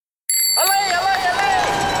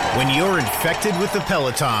When you're infected with the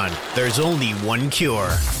Peloton, there's only one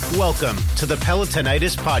cure. Welcome to the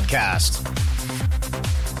Pelotonitis Podcast.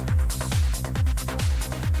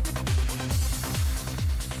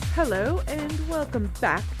 Hello, and welcome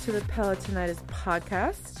back to the Pelotonitis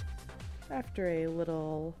Podcast. After a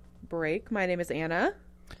little break, my name is Anna.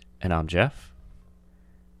 And I'm Jeff.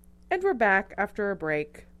 And we're back after a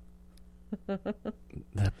break.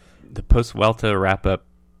 The post-Welta wrap-up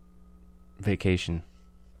vacation.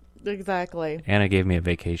 Exactly. Anna gave me a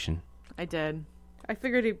vacation. I did. I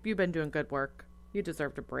figured you've been doing good work. You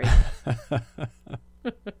deserved a break.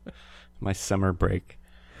 My summer break.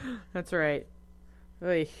 That's right.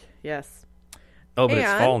 Oy, yes. Oh, but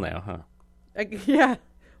it's fall now, huh? Yeah.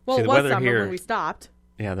 Well, See, it the was weather summer here, when we stopped.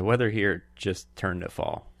 Yeah, the weather here just turned to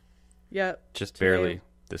fall. Yep. Just Today, barely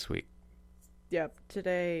this week. Yep.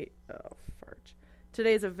 Today,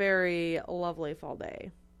 today's a very lovely fall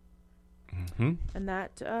day. Mm-hmm. And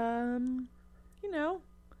that, I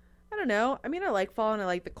don't know. I mean, I like fall and I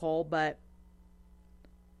like the cold, but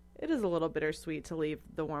it is a little bittersweet to leave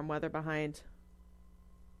the warm weather behind.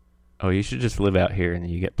 Oh, you should just live out here and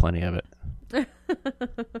you get plenty of it.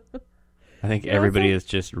 I think Yeah, everybody is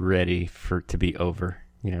just ready for it to be over.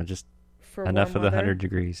 You know, just For enough warm of the weather. 100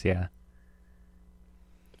 degrees, yeah.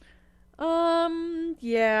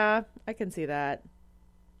 Yeah, I can see that.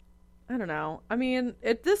 I don't know. I mean,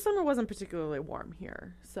 this summer wasn't particularly warm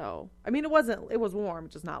here. So, I mean, it was warm,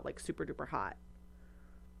 just not like super duper hot.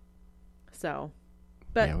 So,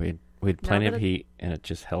 but yeah, we had plenty that of heat and it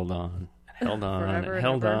just held on. Held on Forever and and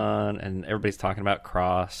held ever. on, and everybody's talking about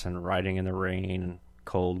cross and riding in the rain and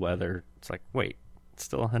cold weather. It's like, wait, it's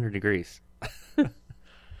still 100 degrees.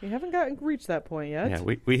 we haven't reached that point yet. Yeah,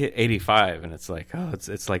 we hit 85, and it's like, oh,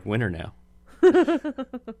 it's like winter now.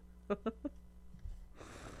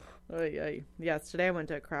 Yes, today I went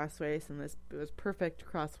to a cross race, and it was perfect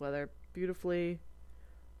cross weather, beautifully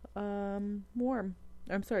warm.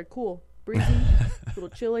 I'm sorry, cool, breezy, a little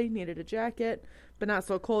chilly. Needed a jacket, but not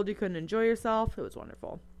so cold you couldn't enjoy yourself. It was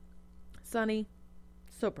wonderful, sunny,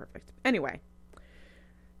 so perfect. Anyway,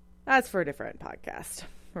 that's for a different podcast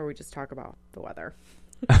where we just talk about the weather.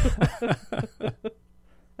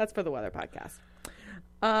 That's for the weather podcast.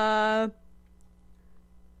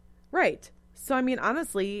 Right. So, I mean,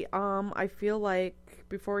 honestly, I feel like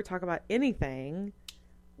before we talk about anything,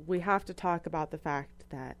 we have to talk about the fact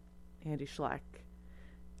that Andy Schleck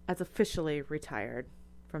has officially retired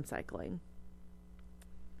from cycling.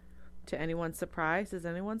 To anyone's surprise, is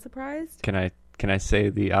anyone surprised? Can I say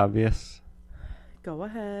the obvious? Go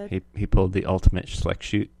ahead. He pulled the ultimate Schleck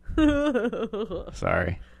shoot.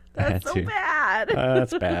 Sorry, I had That's so to. bad.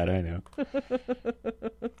 That's bad. I know.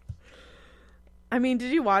 I mean,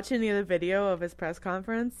 did you watch any of the video of his press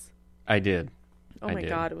conference? I did. Oh I my did.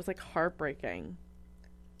 God, it was like heartbreaking.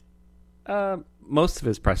 Most of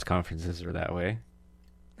his press conferences are that way.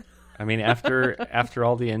 I mean, after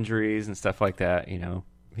all the injuries and stuff like that, you know,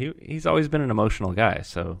 he's always been an emotional guy.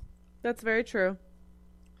 So That's very true.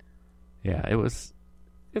 yeah,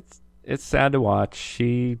 it's sad to watch.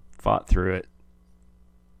 She fought through it.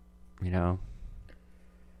 You know.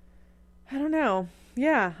 I don't know.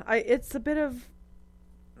 Yeah, it's a bit of...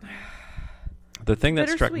 The thing that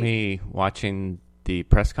struck bittersweet. me watching the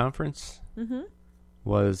press conference Mm-hmm.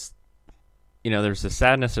 was, you know, there's the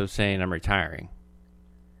sadness of saying I'm retiring,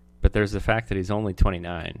 but there's the fact that he's only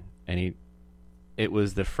 29, and it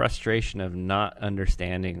was the frustration of not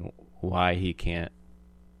understanding why he can't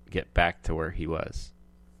get back to where he was.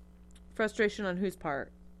 Frustration on whose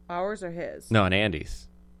part? Ours or his? No, and Andy's.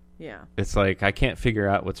 Yeah. It's like, I can't figure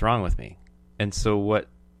out what's wrong with me. And so what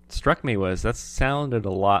struck me was that sounded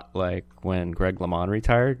a lot like when Greg LeMond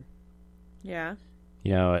retired. Yeah.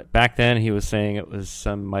 You know, back then he was saying it was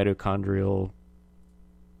some mitochondrial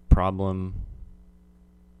problem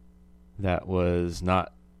that was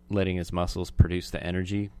not letting his muscles produce the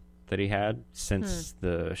energy that he had since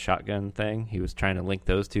the shotgun thing. He was trying to link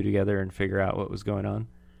those two together and figure out what was going on.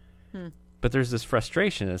 But there's this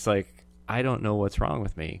frustration. It's like, I don't know what's wrong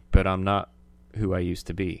with me, but I'm not who I used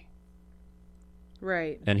to be.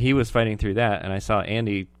 Right. And he was fighting through that, and I saw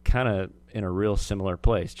Andy kind of in a real similar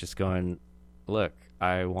place, just going, look,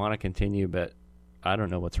 I want to continue, but I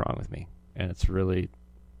don't know what's wrong with me. And it's really,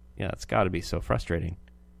 yeah, it's got to be so frustrating.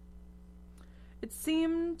 It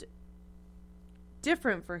seemed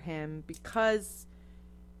different for him because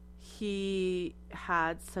he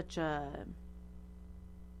had such a...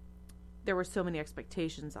 There were so many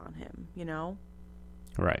expectations on him, you know?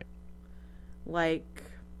 Right. Like...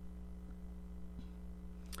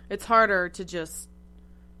 It's harder to just,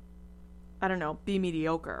 I don't know, be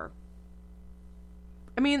mediocre.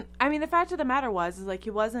 I mean, the fact of the matter is like he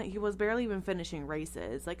was barely even finishing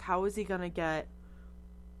races. Like, how is he going to get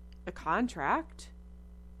a contract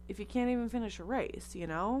if he can't even finish a race, you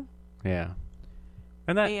know? Yeah.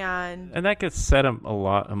 And that gets said a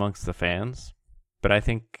lot amongst the fans, but I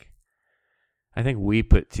think we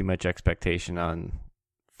put too much expectation on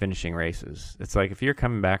finishing races. It's like if you're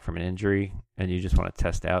coming back from an injury and you just want to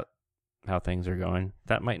test out how things are going,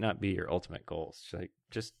 that might not be your ultimate goal. It's like,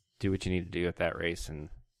 just do what you need to do at that race, and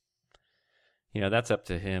that's up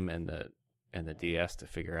to him and the DS to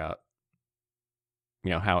figure out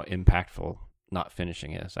how impactful not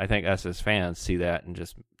finishing is. I think us as fans see that and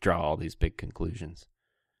just draw all these big conclusions.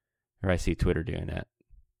 Or I see Twitter doing that.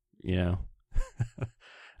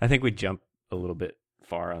 I think we jump a little bit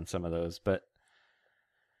far on some of those, but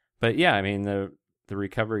yeah, I mean the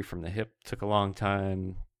recovery from the hip took a long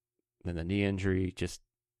time, and the knee injury just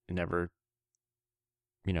never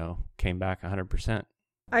came back 100%.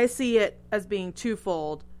 I see it as being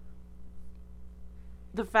twofold.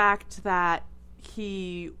 The fact that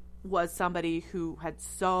he was somebody who had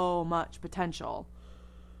so much potential,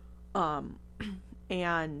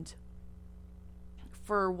 and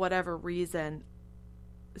for whatever reason,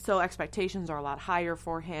 so expectations are a lot higher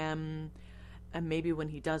for him, and maybe when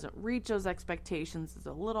he doesn't reach those expectations, it's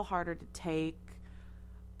a little harder to take.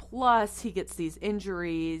 Plus, he gets these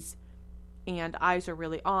injuries, and eyes are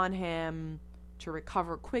really on him to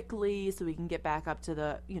recover quickly so he can get back up to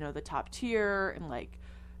the, the top tier and like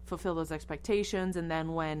fulfill those expectations. And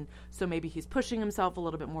then so maybe he's pushing himself a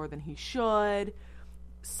little bit more than he should.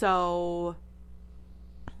 So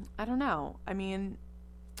I don't know. I mean,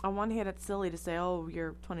 on one hand, it's silly to say, oh,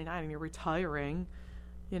 you're 29 and you're retiring,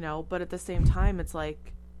 but at the same time, it's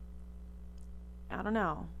like, I don't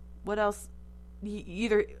know. What else?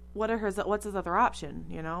 What's his other option,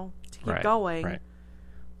 to keep going? Right.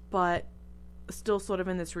 But still sort of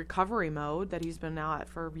in this recovery mode that he's been now at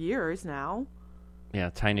for years now. Yeah,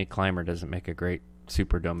 tiny climber doesn't make a great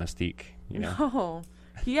super domestique, No.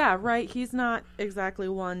 Yeah, right. He's not exactly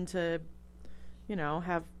one to,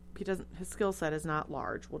 his skill set is not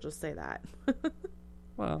large. We'll just say that.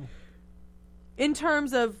 Well, in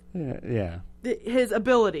terms of his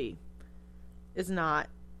ability is not,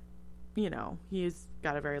 he's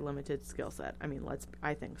got a very limited skill set. I mean,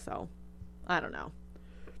 I think so. I don't know.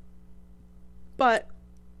 But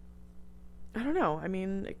I don't know. I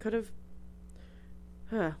mean, it could have.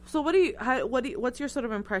 So what's your sort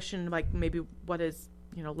of impression, like maybe what his,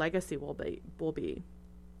 legacy will be?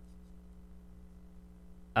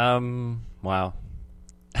 Wow.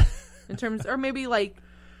 In terms, or maybe like,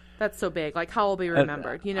 that's so big. Like, how will be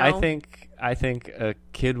remembered? I think a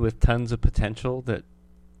kid with tons of potential that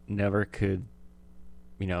never could,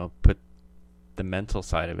 put the mental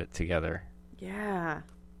side of it together. Yeah.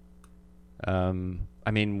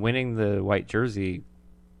 I mean, winning the white jersey,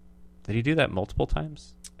 did he do that multiple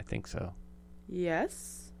times? I think so.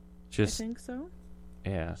 Yes. I think so.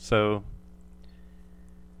 Yeah. So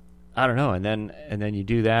I don't know. And then you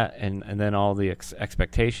do that, and then all the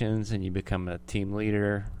expectations, and you become a team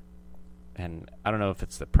leader. And I don't know if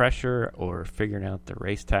it's the pressure or figuring out the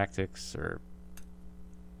race tactics, or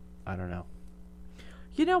I don't know.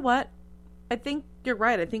 You know what? I think you're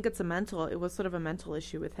right. I think it was sort of a mental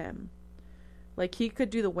issue with him. Like, he could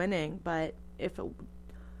do the winning, but if it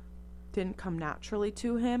didn't come naturally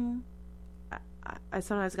to him, I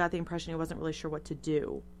sometimes got the impression he wasn't really sure what to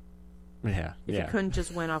do. Yeah. If he couldn't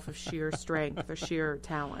just win off of sheer strength or sheer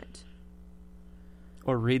talent.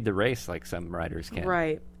 Or read the race like some riders can.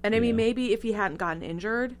 Right. And I mean, maybe if he hadn't gotten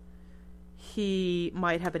injured, he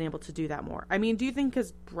might have been able to do that more. I mean, do you think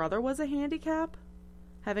his brother was a handicap?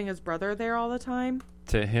 Having his brother there all the time?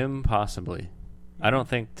 To him, possibly. I don't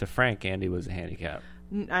think to Frank, Andy was a handicap.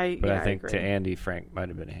 I think to Andy, Frank might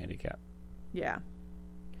have been a handicap. Yeah.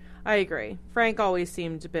 I agree. Frank always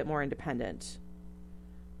seemed a bit more independent.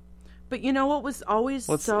 But you know what was always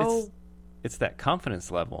It's that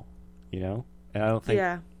confidence level, And I don't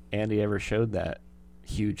think Andy ever showed that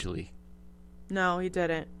hugely. No, he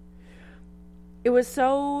didn't. It was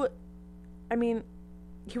so... I mean,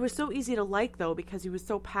 he was so easy to like, though, because he was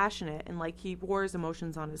so passionate. And, like, he wore his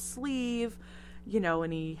emotions on his sleeve,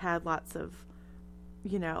 and he had lots of,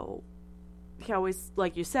 he always,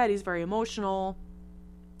 like you said, he's very emotional.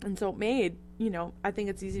 And so it made, I think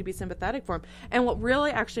it's easy to be sympathetic for him. And what really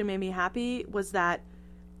actually made me happy was that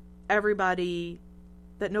nobody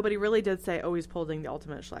really did say, oh, he's pulling the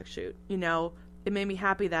ultimate Schleck chute. It made me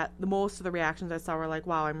happy that most of the reactions I saw were like,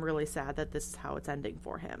 wow, I'm really sad that this is how it's ending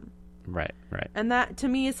for him. Right. And that, to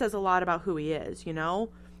me, says a lot about who he is,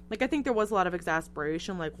 Like, I think there was a lot of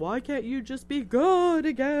exasperation, like, why can't you just be good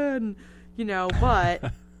again?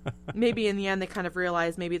 but maybe in the end they kind of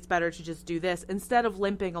realized maybe it's better to just do this instead of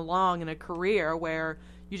limping along in a career where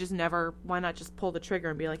you just never, why not just pull the trigger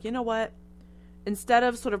and be like, you know what? Instead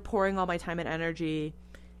of sort of pouring all my time and energy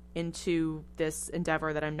into this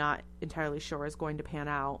endeavor that I'm not entirely sure is going to pan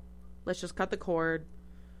out, let's just cut the cord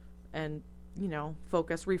and,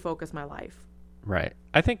 refocus my life. Right.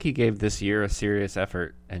 I think he gave this year a serious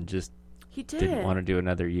effort and just He did. didn't want to do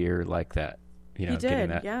another year like that, He did, getting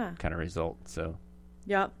that yeah. kind of result. So,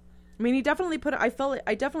 Yep. I mean, he definitely I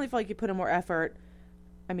definitely felt like he put in more effort.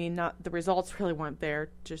 I mean, the results really weren't there,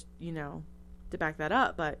 just, to back that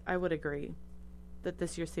up, but I would agree that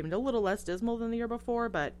this year seemed a little less dismal than the year before,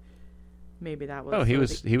 but maybe that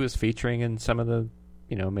was... he was featuring in some of the,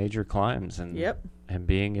 major climbs and Yep. and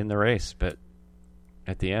being in the race, but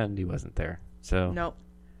at the end he wasn't there. So Nope.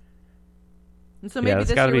 And so maybe it's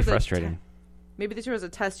this got to year be was frustrating. maybe this year was a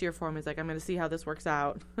test year for him. He's like, I'm going to see how this works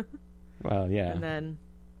out. Well, yeah. And then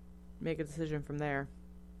make a decision from there.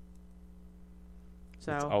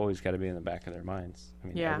 So It's always got to be in the back of their minds. I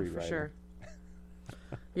mean, yeah, every for rider. sure.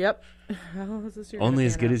 Yep. How is this year Only gonna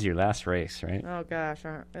as pan good out? as your last race, right? Oh gosh,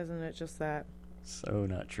 isn't it just that? So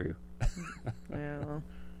not true. Yeah.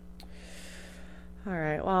 All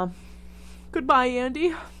right. Well, goodbye,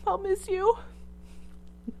 Andy. I'll miss you.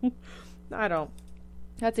 I don't.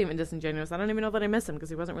 That's even disingenuous. I don't even know that I miss him because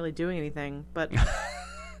he wasn't really doing anything. But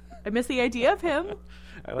I miss the idea of him.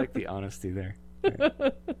 I like the honesty there.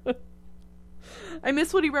 I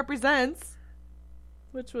miss what he represents,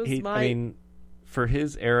 which was I mean, for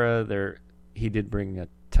his era, he did bring a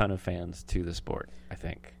ton of fans to the sport. I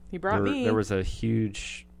think He brought me. There was a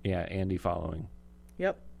huge, Andy following.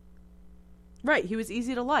 Yep. Right. He was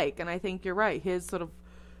easy to like, and I think you're right. He's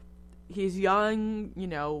young,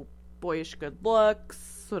 boyish good looks,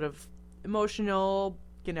 sort of emotional,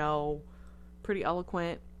 pretty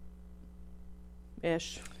eloquent-ish.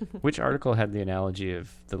 Which article had the analogy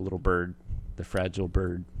of the little bird, the fragile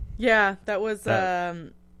bird? Yeah, that was,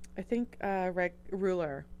 I think,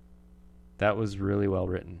 Ruler. That was really well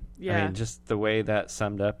written. Yeah. I mean, just the way that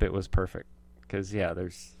summed up, it was perfect. Because,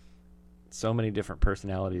 there's so many different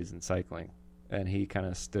personalities in cycling, and he kind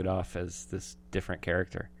of stood off as this different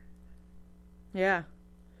character. Yeah.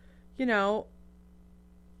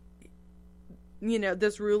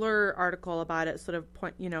 This Ruler article about it sort of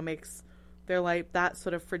makes their life, that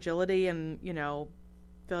sort of fragility and,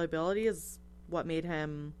 fallibility is what made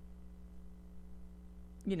him,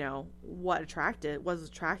 was attractive,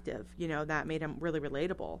 that made him really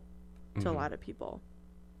relatable to a lot of people.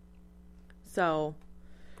 So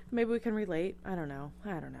maybe we can relate. I don't know.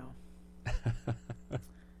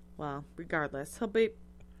 Well, regardless,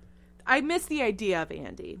 I miss the idea of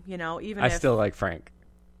Andy, even I if... still like Frank.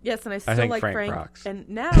 Yes, and I still think like Frank rocks. And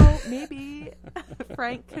now, maybe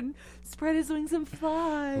Frank can spread his wings and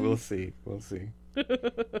fly. We'll see. We'll see.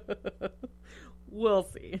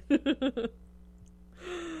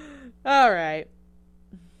 All right.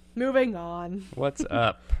 Moving on. What's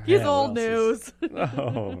up? He's Yeah, old what else news.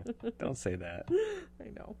 Oh, don't say that. I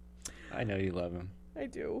know. I know you love him. I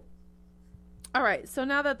do. All right. So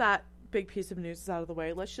now that big piece of news is out of the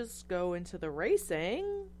way, let's just go into the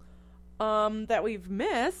racing that we've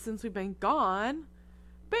missed since we've been gone.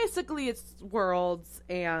 Basically, it's Worlds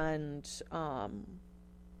and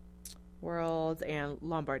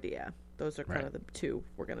Lombardia. Those are kind of the two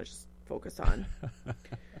we're going to just focus on.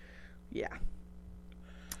 Yeah.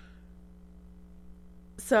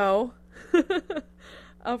 So,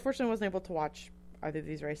 unfortunately, I wasn't able to watch either of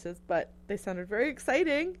these races, but they sounded very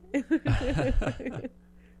exciting.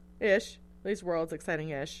 Ish. At least Worlds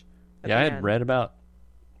exciting-ish. Yeah, I had read about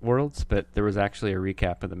Worlds, but there was actually a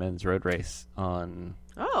recap of the men's road race on...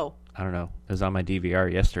 Oh. I don't know. It was on my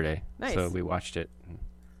DVR yesterday. Nice. So we watched it.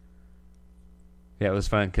 Yeah, it was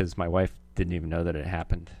fun because my wife didn't even know that it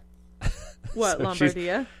happened. What, So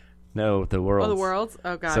Lombardia? No, the Worlds. Oh, the Worlds?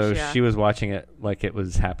 Oh, gosh, So yeah. she was watching it like it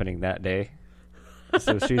was happening that day.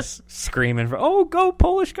 So she's screaming for, "Oh, go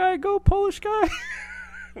Polish guy, go Polish guy."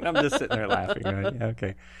 And I'm just sitting there laughing. Going, yeah,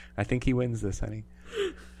 okay. I think he wins this, honey.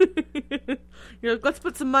 You're like, let's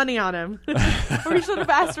put some money on him. Or you should have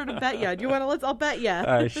asked her to bet you. Do you want to? I'll bet you.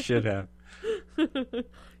 I should have.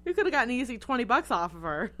 You could have gotten easy $20 off of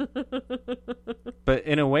her. But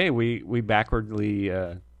in a way, we backwardly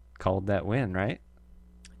called that win, right?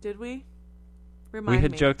 Did we? We Remind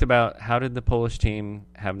had me. joked about how did the Polish team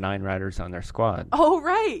have 9 riders on their squad? Oh,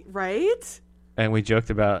 right. And we joked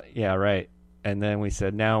about, yeah, right. And then we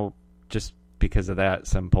said, now, just because of that,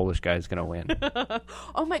 some Polish guy's going to win.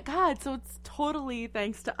 Oh, my God. So it's totally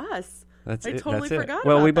thanks to us. That's I it. totally That's forgot it.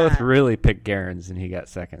 Well, about we both that. really picked Gerrans, and he got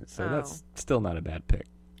second. So Oh. that's still not a bad pick.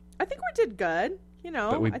 I think we did good. You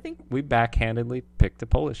know, But I think we backhandedly picked a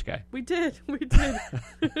Polish guy. we did. We did.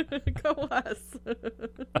 Go us.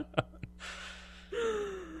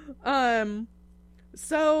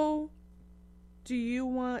 So, do you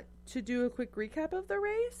want to do a quick recap of the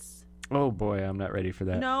race? Oh boy, I'm not ready for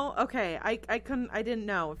that. No? Okay. I didn't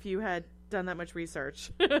know if you had done that much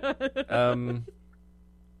research.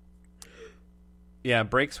 Yeah,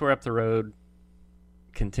 brakes were up the road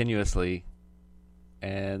continuously,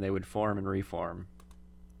 and they would form and reform.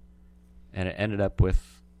 And it ended up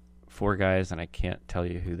with 4 guys, and I can't tell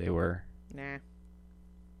you who they were. Nah.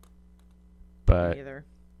 But Either.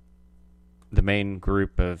 the main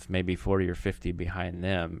group of maybe 40 or 50 behind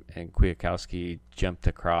them, and Kwiatkowski jumped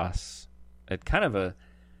across at kind of a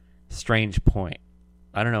strange point.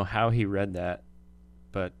 I don't know how he read that,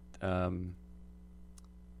 but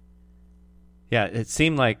yeah, it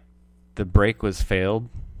seemed like the brake was failed.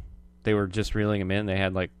 They were just reeling him in. They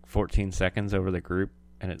had like 14 seconds over the group,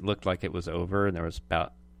 and it looked like it was over, and there was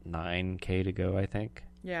about 9K to go, I think.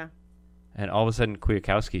 Yeah. And all of a sudden,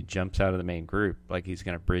 Kwiatkowski jumps out of the main group like he's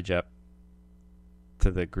going to bridge up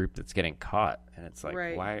to the group that's getting caught. And it's like,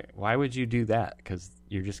 Right. why would you do that? Because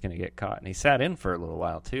you're just going to get caught. And he sat in for a little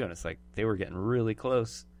while, too. And it's like they were getting really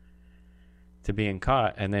close to being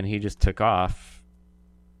caught. And then he just took off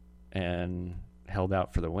and held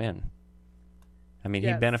out for the win. I mean,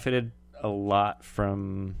 Yes. he benefited a lot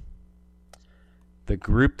from the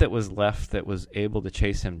group that was left that was able to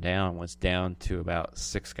chase him down was down to about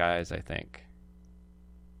 6 guys, I think.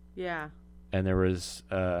 Yeah. And there was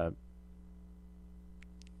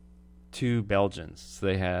 2 Belgians. So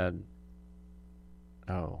they had,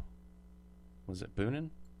 was it Boonen?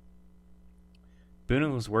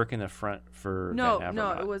 Boonen was working the front for No, Van no,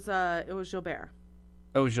 Avermaet. it was Gilbert.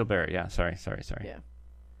 Oh, Gilbert. Yeah, sorry. Yeah.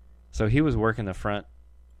 So he was working the front,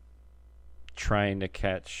 trying to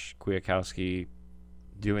catch Kwiatkowski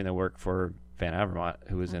doing the work for Van Avermaet,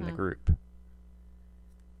 who was in the group.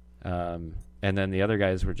 And then the other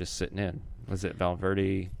guys were just sitting in. Was it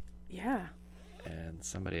Valverde Yeah. and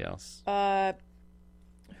somebody else?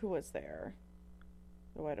 Who was there?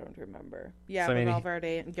 Oh, I don't remember. Yeah, So, I mean,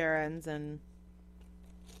 Valverde and Gerrans and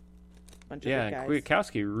a bunch of Yeah, good and guys.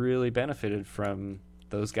 Kwiatkowski really benefited from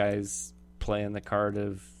those guys playing the card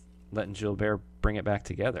of letting Gilbert bring it back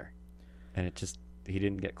together. And he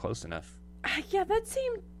didn't get close enough. Yeah, that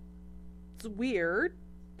seemed weird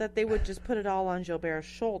that they would just put it all on Gilbert's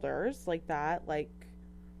shoulders like that. Like,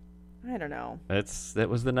 I don't know. That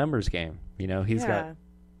was the numbers game. You know, he's got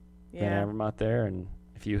Yeah. Van Avermaet there, and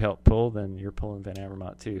if you help pull, then you're pulling Van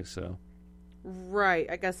Avermaet too. So Right.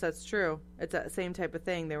 I guess that's true. It's that same type of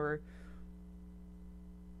thing. They were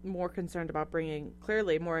more concerned about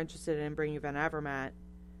clearly more interested in bringing Van Avermaet,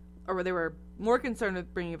 or they were more concerned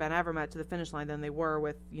with bringing Van Avermaet to the finish line than they were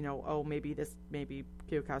with, maybe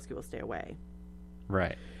Kwiatkowski will stay away.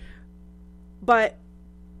 right. But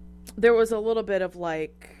there was a little bit of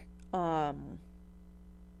like,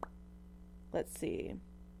 let's see.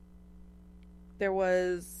 There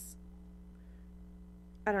was,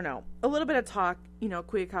 I don't know, a little bit of talk,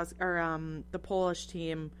 Kwiatkowski, or the Polish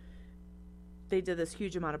team, they did this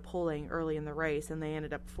huge amount of pulling early in the race, and they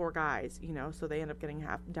ended up 4 guys, so they ended up getting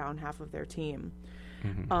down half of their team,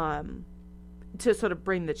 to sort of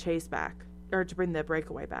bring the chase back, or to bring the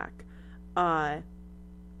breakaway back.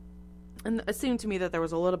 And it seemed to me that there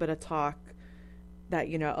was a little bit of talk that,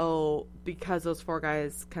 because those 4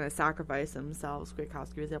 guys kind of sacrificed themselves,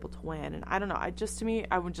 Kwiatkowski was able to win. And I don't know. I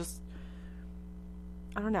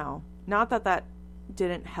don't know. Not that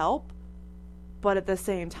didn't help, but at the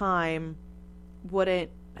same time, wouldn't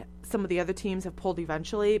some of the other teams have pulled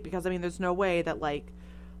eventually? Because, there's no way that, like,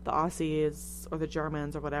 the Aussies or the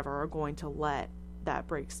Germans or whatever are going to let that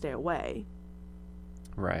break stay away.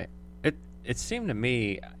 Right. It seemed to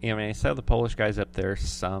me, I saw the Polish guys up there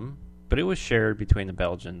some, but it was shared between the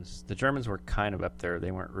Belgians. The Germans were kind of up there. They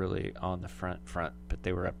weren't really on the front, but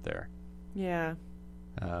they were up there. Yeah.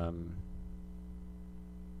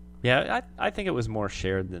 Yeah, I think it was more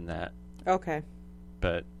shared than that. Okay.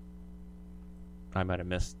 But I might have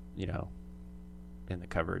missed, in the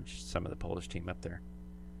coverage, some of the Polish team up there.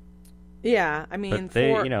 Yeah, But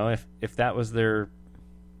they, if that was their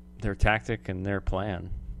tactic and their plan,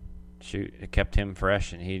 shoot, it kept him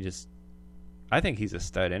fresh, and I think he's a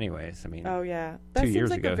stud anyways. Oh, yeah. 2 years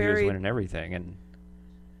ago, he was winning everything. And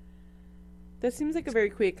that seems like a very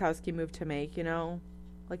Kwiatkowski move to make,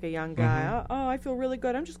 like a young guy. Oh, I feel really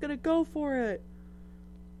good. I'm just going to go for it.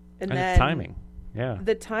 And then the timing. Yeah.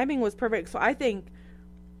 The timing was perfect. So I think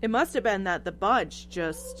it must have been that the bunch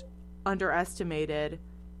just underestimated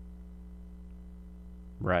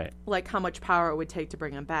right, like how much power it would take to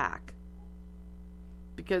bring him back.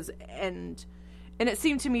 because and it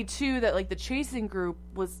seemed to me too that like the chasing group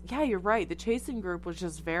was, yeah, you're right, the chasing group was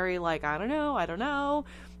just very like, I don't know,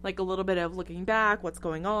 like a little bit of looking back, what's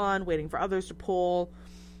going on, waiting for others to pull.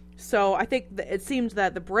 So I think it seemed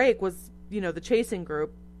that the break was, the chasing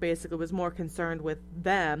group basically was more concerned with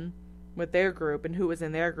them, with their group and who was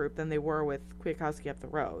in their group, than they were with Kwiatkowski up the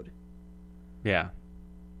road. Yeah.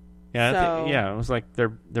 It was like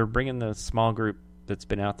they're bringing the small group that's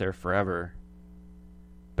been out there forever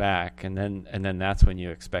back, and then that's when you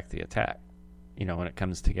expect the attack, when it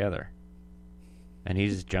comes together. And he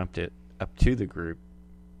just jumped it up to the group,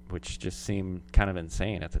 which just seemed kind of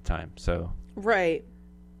insane at the time. So right.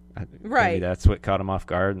 Maybe that's what caught him off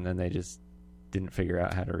guard, and then they just didn't figure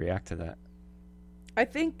out how to react to that. I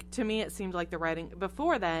think, to me, it seemed like the writing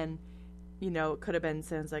before then, it could have been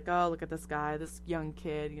scenes like, oh, look at this guy, this young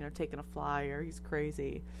kid, taking a flyer, he's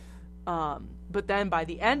crazy. But then by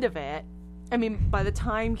the end of it, by the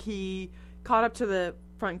time he caught up to the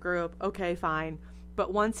front group, okay, fine.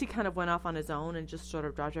 But once he kind of went off on his own and just sort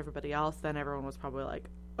of dodged everybody else, then everyone was probably like,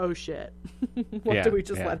 oh shit, what did we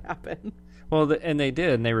just let happen? Well, and they did,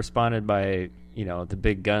 and they responded by, the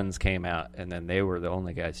big guns came out, and then they were the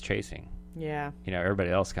only guys chasing. Yeah. Everybody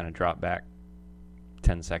else kind of dropped back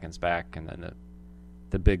 10 seconds back, and then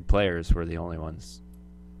the big players were the only ones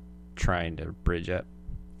trying to bridge up.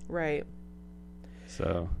 Right.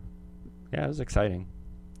 So, yeah, it was exciting.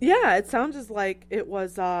 Yeah, it sounds like it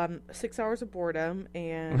was 6 hours of boredom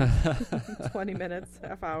and 20 minutes,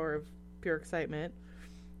 half hour of pure excitement.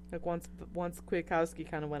 Like once Kwiatkowski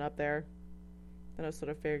kind of went up there, then it was sort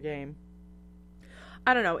of fair game.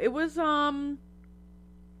 I don't know. It was I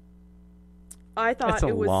thought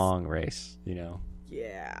it was a long race,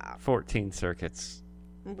 Yeah. 14 circuits.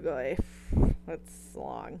 Boy, that's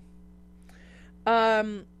long.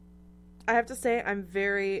 I have to say I'm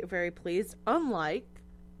very, very pleased. Unlike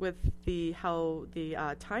with how the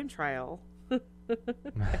time trial ended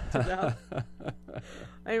up.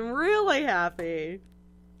 I'm really happy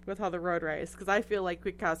with how the road race, because I feel like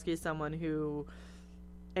Kwiatkowski is someone who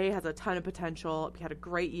has a ton of potential. He had a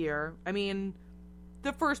great year. The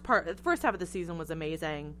first half of the season was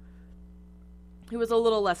amazing. He was a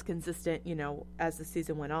little less consistent, as the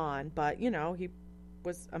season went on, but he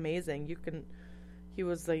was amazing. He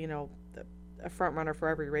was a front runner for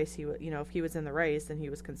every race. He if he was in the race, then he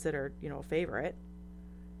was considered a favorite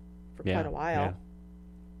for quite a while. Yeah.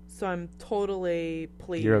 So I'm totally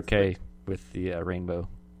pleased. You're okay with the rainbow.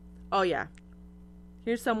 Oh yeah.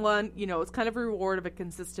 Here's someone, it's kind of a reward of a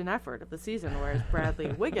consistent effort of the season, whereas Bradley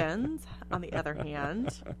Wiggins, on the other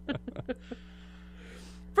hand.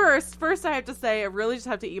 First, I have to say, I really just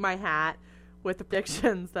have to eat my hat with the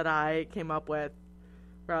predictions that I came up with,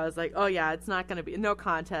 where I was like, oh yeah, it's not going to be, no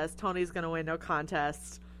contest. Tony's going to win, no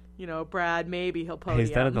contest. Brad, maybe he'll podium.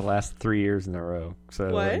 He's done it the last 3 years in a row. So,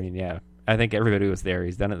 what? Yeah. I think everybody was there.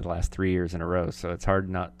 He's done it the last 3 years in a row, so it's hard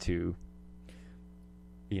not to,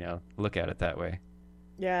 look at it that way.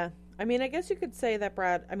 Yeah. I guess you could say that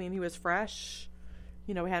Brad, he was fresh.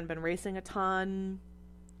 He hadn't been racing a ton.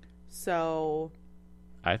 So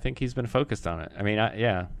I think he's been focused on it.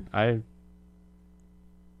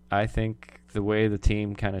 I think the way the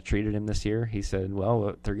team kind of treated him this year, he said, well,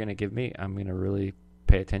 what they're going to give me, I'm going to really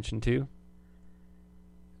pay attention to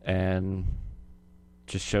and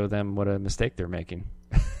just show them what a mistake they're making.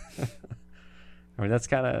 That's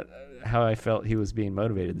kind of how I felt he was being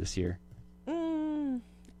motivated this year.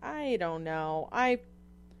 I don't know.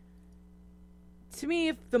 To me,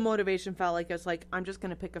 if the motivation felt like it's like, I'm just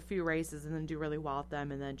going to pick a few races and then do really well at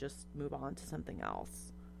them and then just move on to something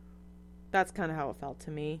else. That's kind of how it felt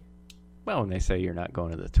to me. Well, when they say you're not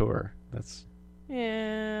going to the tour, that's...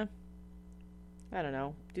 Yeah. I don't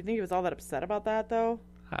know. Do you think he was all that upset about that, though?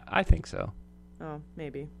 I think so. Oh,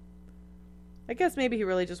 maybe. I guess maybe he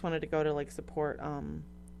really just wanted to go to, support,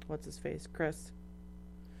 what's his face, Chris.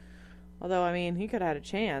 Although, he could have had a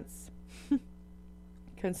chance.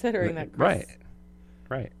 Considering that Chris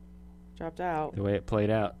Right. dropped out. The way it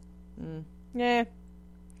played out. Yeah.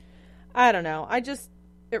 I don't know.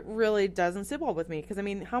 It really doesn't sit well with me. Because,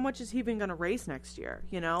 how much is he even going to race next year,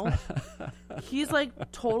 He's,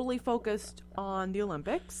 totally focused on the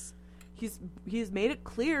Olympics. He's made it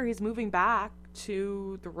clear he's moving back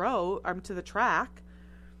to the road, to the track.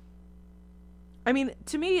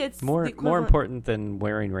 To me, it's more important than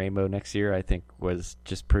wearing rainbow next year, I think, was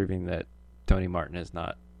just proving that Tony Martin is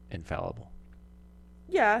not infallible.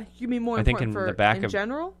 Yeah, you mean more important for the back in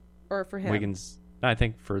general or for him? Wiggins, I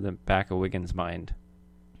think for the back of Wiggins' mind.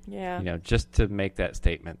 Yeah. Just to make that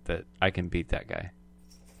statement that I can beat that guy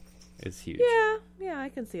is huge. Yeah, I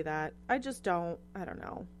can see that. I don't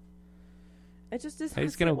know. It just is.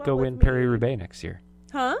 He's going to go win Paris-Roubaix next year.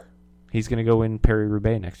 Huh? He's going to go win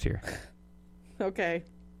Paris-Roubaix next year. Okay.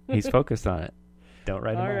 He's focused on it. Don't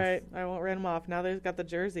write him off. All right. I won't write him off. Now that he's got the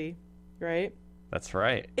jersey, right? That's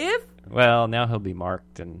right. Well, now he'll be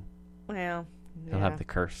marked and yeah. he'll have the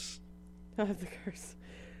curse. He'll have the curse.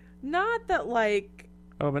 Not that, like...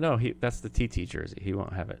 Oh, but no, that's the TT jersey. He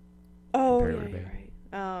won't have it. Oh, yeah, you're right.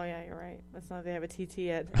 Oh, yeah, you're right. That's not they have a TT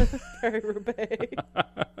at Paris-Roubaix.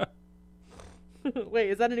 Wait,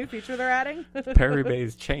 is that a new feature they're adding?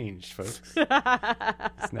 Paris-Roubaix's changed, folks.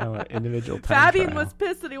 It's now an individual time Fabian trial. was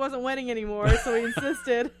pissed that he wasn't winning anymore, so he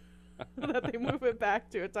insisted that they move it back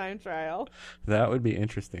to a time trial. That would be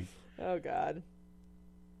interesting. Oh, God.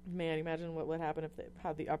 Man, imagine what would happen if they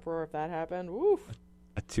had the uproar if that happened. Woof.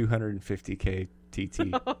 A 250K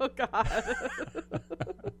TT. Oh, God.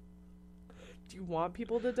 Do you want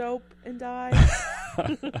people to dope and die?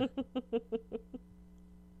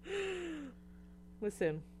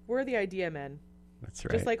 Listen, we're the idea men. That's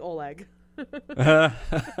right. Just like Oleg.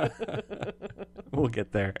 We'll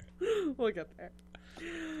get there. We'll get there.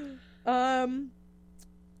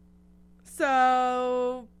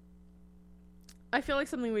 So I feel like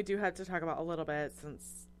something we do have to talk about a little bit,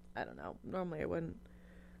 since I don't know, normally I wouldn't.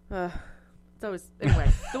 It's always,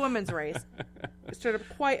 anyway, the women's race stirred up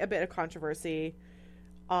quite a bit of controversy.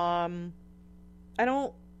 We don't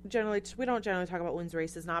generally talk about women's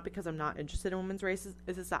races, not because I'm not interested in women's races.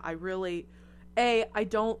 It's just that I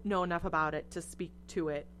don't know enough about it to speak to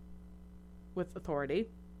it with authority.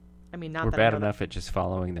 I mean, not we're that bad enough at just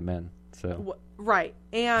following the men. So right,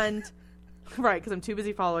 and right, because I'm too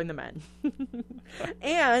busy following the men.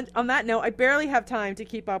 And on that note, I barely have time to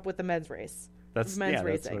keep up with the men's race. That's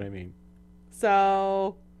racing. what I mean.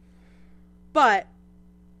 So, but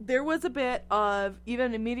there was a bit of,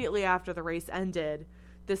 even immediately after the race ended,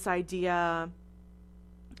 this idea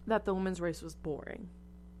that the women's race was boring,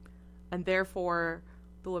 and therefore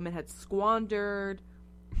the women had squandered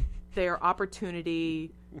their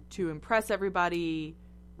opportunity to impress everybody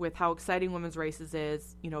with how exciting women's races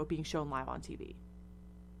is, being shown live on TV.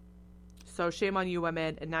 So shame on you,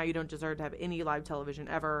 women, and now you don't deserve to have any live television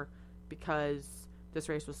ever because this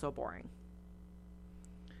race was so boring.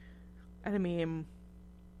 And I mean,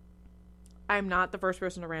 I'm not the first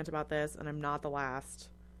person to rant about this, and I'm not the last,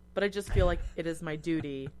 but I just feel like it is my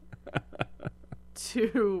duty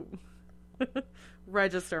to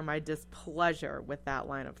register my displeasure with that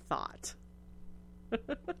line of thought.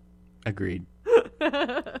 Agreed.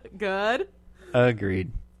 Good?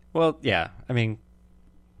 Agreed. Well, yeah. I mean,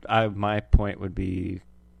 my point would be,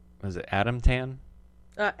 was it Adam Tan?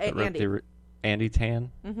 Andy. Andy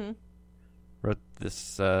Tan? Mm-hmm. Wrote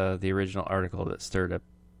this, the original article that stirred up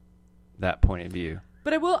that point of view.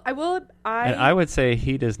 But and I would say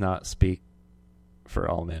he does not speak for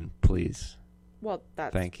all men, please. Well,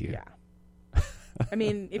 thank you. Yeah. I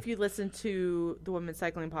mean, if you listen to the Women's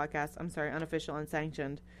Cycling Podcast, unofficial,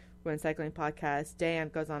 unsanctioned Women's Cycling Podcast, Dan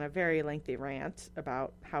goes on a very lengthy rant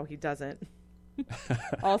about how he does not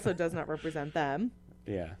represent them.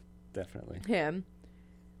 Yeah, definitely. Him.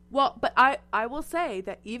 Well, but I will say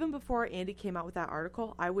that even before Andy came out with that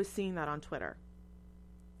article, I was seeing that on Twitter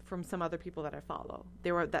from some other people that I follow.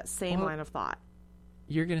 They were that same line of thought.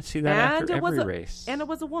 You're going to see that after every race. And it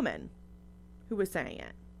was a woman who was saying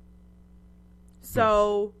it.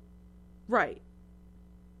 So, right.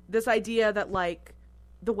 This idea that, like,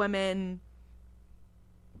 the women...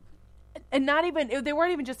 And not even... They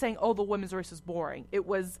weren't even just saying, oh, the women's race is boring. It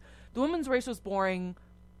was... The women's race was boring.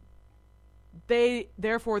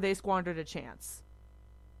 Therefore, they squandered a chance.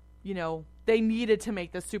 They needed to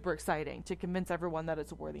make this super exciting to convince everyone that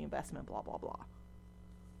it's a worthy investment, blah, blah, blah.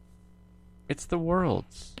 It's the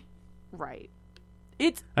Worlds. Right.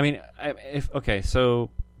 So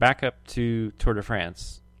back up to Tour de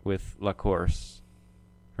France with La Course,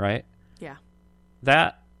 right? Yeah.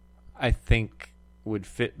 That, I think, would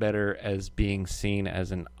fit better as being seen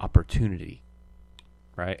as an opportunity,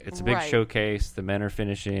 right? It's a big showcase. The men are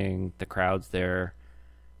finishing. The crowd's there.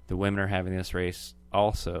 The women are having this race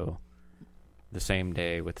also the same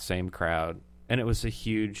day with the same crowd. And it was a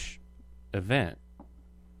huge event.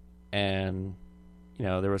 And,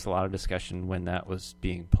 there was a lot of discussion when that was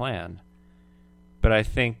being planned. But I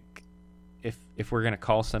think if we're going to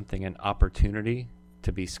call something an opportunity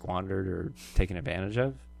to be squandered or taken advantage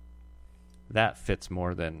of, that fits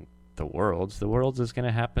more than the Worlds. The Worlds is going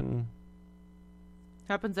to happens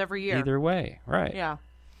every year. Either way, right. Yeah.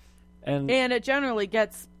 And it generally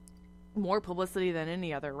gets more publicity than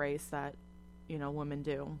any other race that, women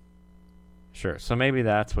do. Sure. So maybe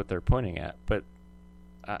that's what they're pointing at. But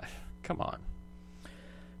come on.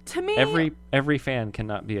 To me, every fan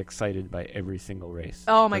cannot be excited by every single race.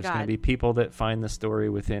 Oh my There's going God. to be people that find the story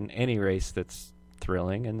within any race that's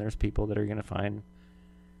thrilling, and there's people that are going to find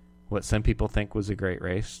what some people think was a great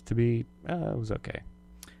race to be, it was okay.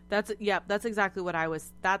 That's exactly what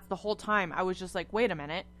that's the whole time. I was just like, wait a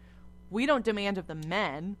minute. We don't demand of the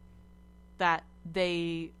men that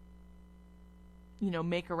they,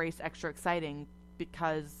 make a race extra exciting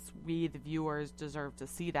because we, the viewers, deserve to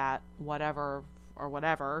see that, whatever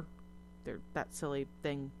that silly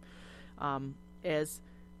thing is.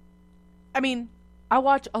 I mean, I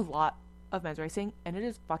watch a lot of men's racing, and it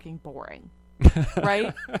is fucking boring.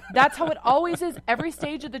 Right? That's how it always is. Every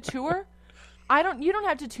stage of the tour, you don't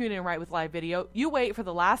have to tune in right with live video. You wait for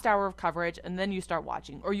the last hour of coverage and then you start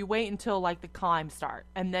watching, or you wait until like the climbs start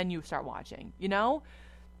and then you start watching.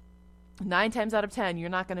 9 times out of 10, you're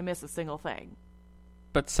not going to miss a single thing.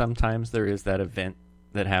 But sometimes there is that event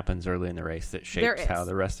that happens early in the race that shapes how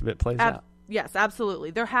the rest of it plays out. Yes,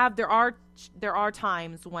 absolutely. There are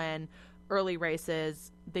times when early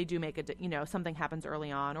races, they do make something happens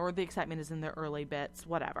early on, or the excitement is in the early bits,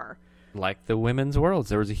 whatever. Like the women's worlds,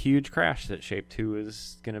 there was a huge crash that shaped who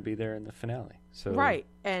was going to be there in the finale. So right,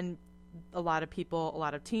 and a lot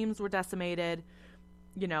of teams were decimated.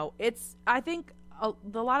 I think a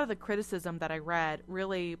lot of the criticism that I read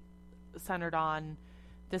really centered on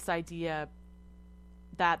this idea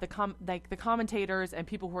that the commentators and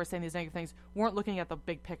people who are saying these negative things weren't looking at the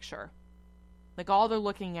big picture. Like all they're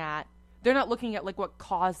not looking at like what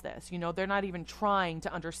caused this. They're not even trying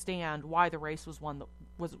to understand why the race was one that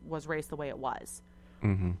was raced the way it was.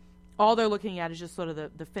 Mm-hmm. All they're looking at is just sort of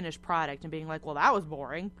the finished product and being like, well, that was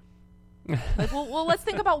boring. Like, well, let's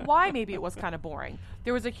think about why maybe it was kind of boring.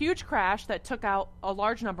 There was a huge crash that took out a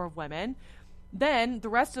large number of women. Then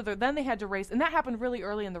then they had to race, and that happened really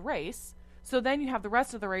early in the race. So then you have the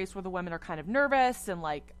rest of the race where the women are kind of nervous and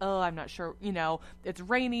like, oh, I'm not sure, it's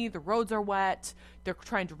rainy, the roads are wet, they're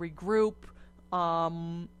trying to regroup.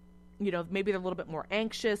 Maybe they're a little bit more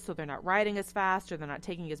anxious, so they're not riding as fast or they're not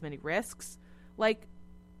taking as many risks. Like,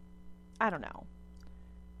 I don't know.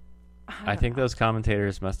 I think those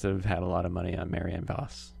commentators must have had a lot of money on Marianne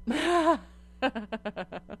Vos.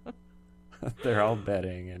 They're all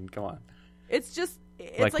betting, and come on. It's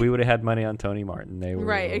like we would have had money on Tony Martin. They were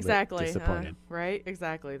right, exactly disappointed. Right,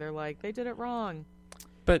 exactly. They're like, they did it wrong.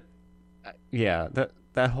 But yeah,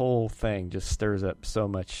 that whole thing just stirs up so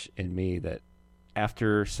much in me that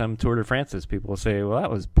after some Tour de France's, people will say, well,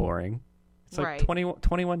 that was boring. It's like right.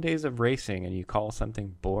 21 days of racing and you call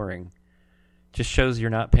something boring. Just shows you're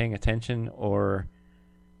not paying attention, or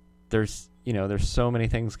there's so many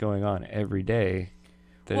things going on every day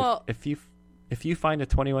that if you find a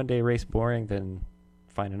 21-day race boring, then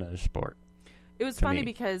find another sport. It was funny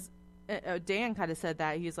because Dan kind of said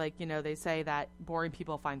that. He's like, they say that boring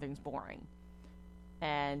people find things boring.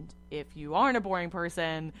 And if you aren't a boring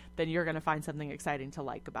person, then you're going to find something exciting to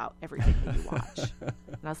like about everything that you watch.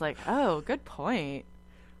 And I was like, oh, good point.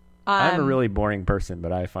 I'm a really boring person,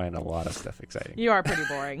 but I find a lot of stuff exciting. You are pretty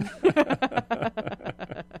boring.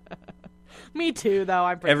 Me too, though.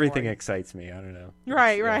 I'm pretty Everything boring. excites me. I don't know.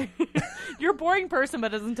 Right. You're a boring person,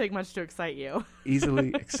 but it doesn't take much to excite you.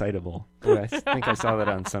 Easily excitable. Boy, I think I saw that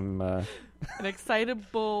on some... An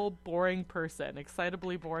excitable, boring person.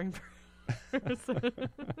 Excitably boring person.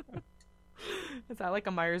 Is that like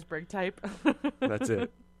a Myers-Briggs type? That's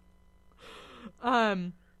it.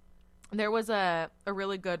 There was a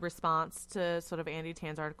really good response to sort of Andy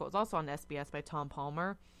Tan's article. It was also on SBS by Tom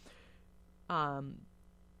Palmer.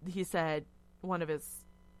 He said one of his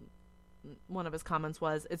comments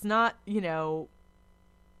was, it's not, a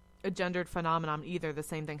gendered phenomenon either. The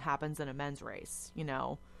same thing happens in a men's race,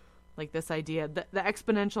 like this idea that the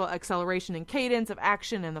exponential acceleration and cadence of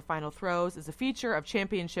action in the final throws is a feature of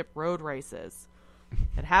championship road races.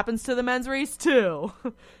 It happens to the men's race too.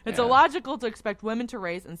 It's illogical to expect women to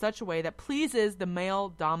race in such a way that pleases the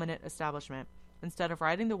male-dominant establishment instead of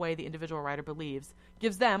riding the way the individual rider believes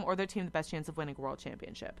gives them or their team the best chance of winning a world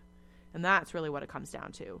championship. And that's really what it comes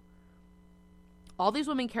down to. All these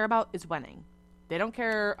women care about is winning. They don't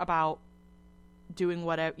care about doing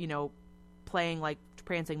whatever, playing like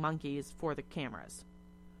prancing monkeys for the cameras.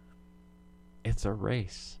 It's a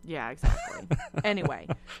race. Yeah, exactly. Anyway.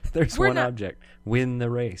 There's one object. Win the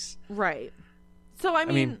race. Right. So, I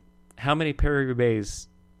mean... how many Paris-Roubaix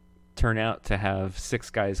turn out to have 6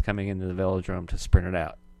 guys coming into the velodrome to sprint it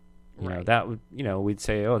out? That would, we'd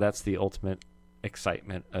say, oh, that's the ultimate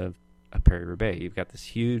excitement of a Paris-Roubaix. You've got this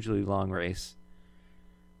hugely long race.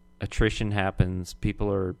 Attrition happens.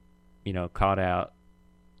 People are, caught out.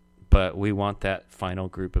 But we want that final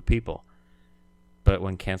group of people. But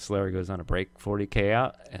when Cancellara goes on a break 40K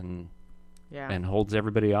out and holds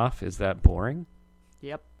everybody off, is that boring?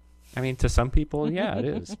 Yep. I mean, to some people, yeah, it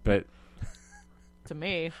is. But to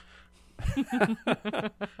me.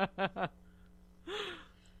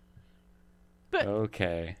 But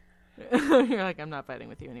okay. You're like, I'm not fighting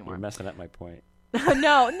with you anymore. You're messing up my point.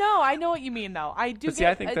 No, I know what you mean, though. I do. But see,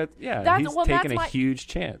 I think he's taking a huge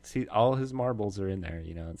chance. All his marbles are in there.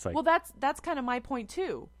 It's like, well, that's kind of my point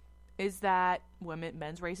too, is that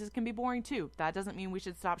men's races can be boring too. That doesn't mean we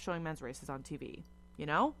should stop showing men's races on TV.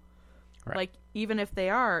 Right. Like even if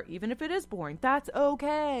it is boring, that's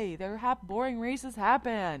okay. Boring races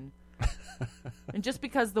happen. And just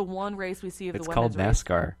because the one race we see of it's the called women's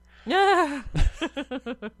NASCAR. Yeah.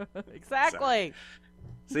 Exactly.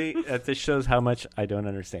 See, this shows how much I don't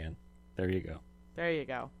understand. There you go.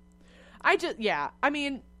 I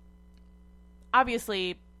mean,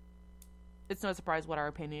 obviously, it's no surprise what our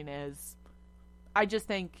opinion is. I just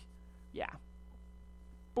think,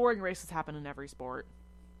 boring races happen in every sport.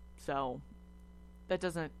 So,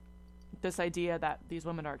 this idea that these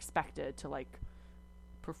women are expected to, like,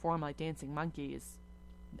 perform like dancing monkeys,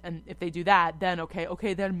 and if they do that, then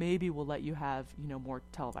okay, then maybe we'll let you have, more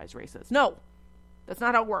televised races. No! That's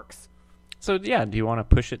not how it works. So, do you want to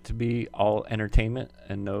push it to be all entertainment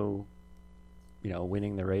and no,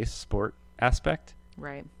 winning the race sport aspect?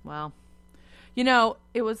 Right. Well,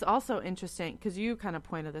 it was also interesting because you kind of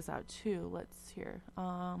pointed this out too. Let's hear.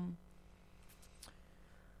 Kind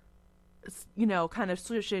of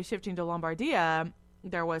shifting to Lombardia,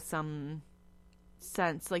 there was some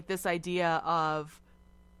sense, like this idea of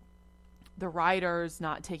the riders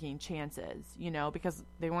not taking chances, because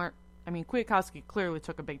they weren't. I mean, Kwiatkowski clearly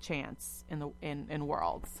took a big chance in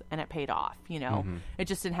Worlds, and it paid off. Mm-hmm. It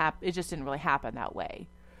just didn't happen. It just didn't really happen that way.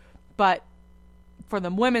 But for the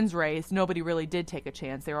women's race, nobody really did take a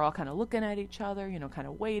chance. They were all kind of looking at each other, kind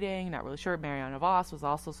of waiting, not really sure. Marianne Vos was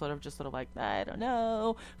also sort of like, I don't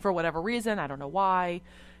know, for whatever reason, I don't know why,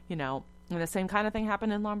 and the same kind of thing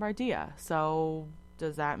happened in Lombardia. So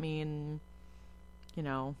does that mean,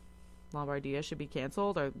 Lombardia should be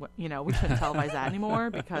canceled, or we shouldn't televise that anymore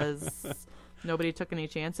because nobody took any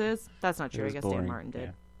chances? That's not true. I guess Dan Martin did.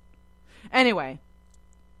 Yeah. Anyway,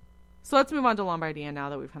 so let's move on to Lombardia now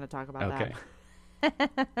that we've kind of talked about that.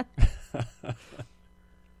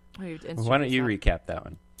 Why don't you recap that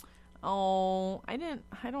one? Oh, I don't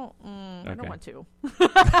want to.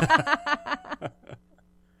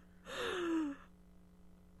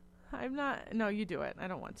 I'm not. No, you do it. I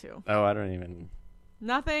don't want to. Oh, I don't even.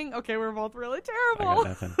 Nothing? Okay, we're both really terrible. I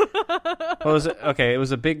got nothing. Well, it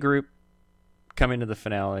was a big group coming to the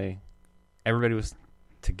finale. Everybody was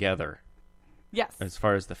together. Yes. As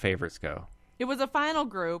far as the favorites go. It was a final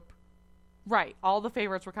group. Right. All the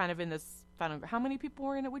favorites were kind of in this final group. How many people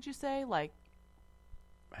were in it, would you say? Like,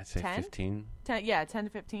 I'd say 10? 15. 10, yeah, 10 to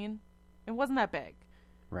 15. It wasn't that big.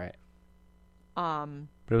 Right. But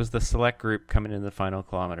it was the select group coming in the final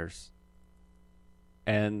kilometers.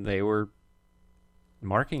 And they were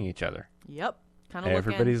marking each other. Yep. Kind of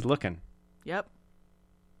everybody's looking. Yep.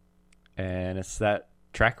 And it's that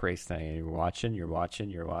track race thing. You're watching.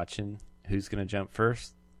 Who's going to jump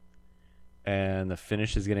first? And the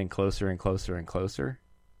finish is getting closer and closer and closer.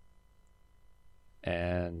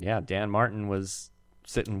 And Dan Martin was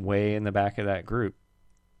sitting way in the back of that group.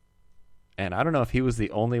 And I don't know if he was the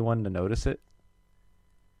only one to notice it,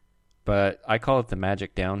 but I call it the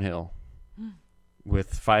magic downhill.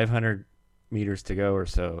 With 500 meters to go or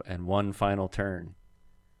so and one final turn.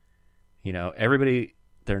 Everybody,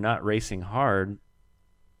 they're not racing hard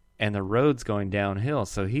and the road's going downhill,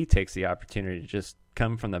 so he takes the opportunity to just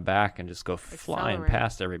come from the back and just go flying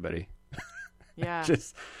past everybody. Yeah.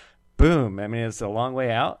 Just boom. I mean, it's a long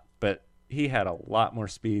way out, but he had a lot more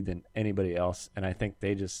speed than anybody else, and I think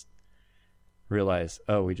they just realized,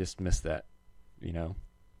 oh, we just missed that,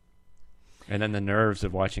 And then the nerves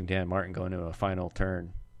of watching Dan Martin go into a final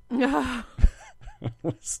turn.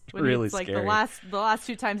 Was really it's like scary. The last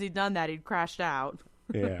two times he'd done that, he'd crashed out.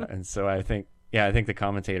 Yeah, and so I think the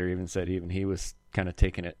commentator even said he was kind of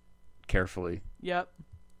taking it carefully. Yep.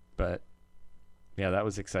 But that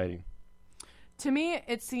was exciting. To me,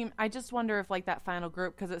 it seemed. I just wonder if like that final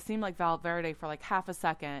group, because it seemed like Valverde for like half a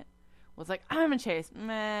second was like, I'm gonna chase.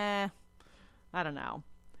 Meh. I don't know.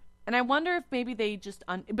 And I wonder if maybe they just.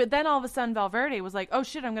 But then all of a sudden, Valverde was like, oh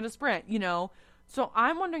shit, I'm gonna sprint. So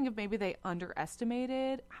I'm wondering if maybe they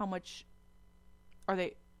underestimated how much, or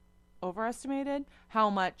they overestimated how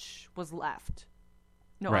much was left.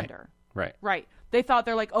 No, right. under. Right. They thought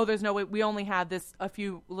they're like, oh, there's no way. We only have a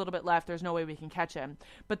little bit left. There's no way we can catch him.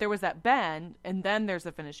 But there was that bend, and then there's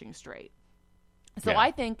the finishing straight. So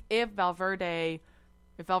I think if Valverde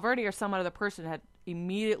If Valverde or some other person had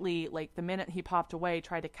immediately, like the minute he popped away,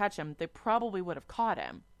 tried to catch him, they probably would have caught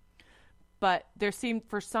him. But there seemed,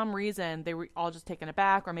 for some reason, they were all just taken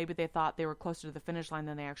aback, or maybe they thought they were closer to the finish line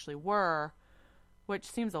than they actually were, which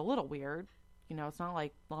seems a little weird. You know, it's not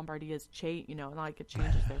like Lombardia's not like it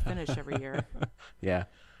changes their finish every year. Yeah.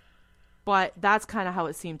 But that's kind of how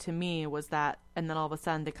it seemed to me, was that, and then all of a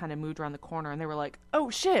sudden they kind of moved around the corner and they were like,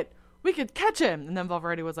 oh shit, we could catch him. And then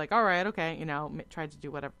Valverde was like, all right, okay, tried to do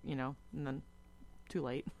whatever, and then too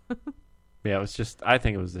late. Yeah, I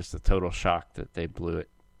think it was just a total shock that they blew it.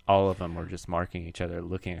 All of them were just marking each other,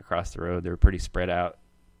 looking across the road. They were pretty spread out.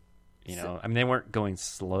 They weren't going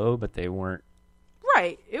slow, but they weren't.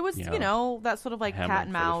 Right. It was, that sort of like cat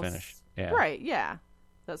and mouse. Yeah. Right, yeah.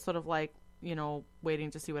 That sort of like, waiting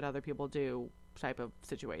to see what other people do type of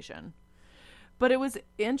situation. But it was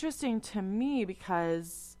interesting to me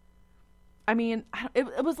because,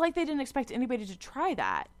 it was like they didn't expect anybody to try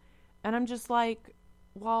that. And I'm just like,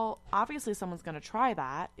 well, obviously someone's going to try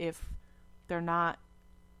that if they're not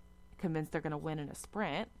convinced they're going to win in a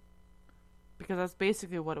sprint, because that's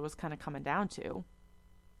basically what it was kind of coming down to.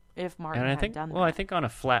 If Martin had done that. Well, I think on a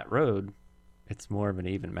flat road, it's more of an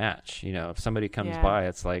even match. If somebody comes by,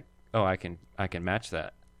 it's like, oh, I can match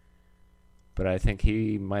that. But I think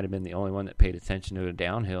he might have been the only one that paid attention to a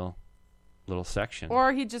downhill little section.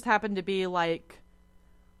 Or he just happened to be like,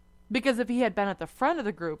 because if he had been at the front of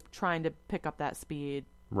the group trying to pick up that speed,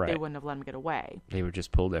 they wouldn't have let him get away. They would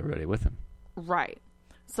just pulled everybody with him. Right.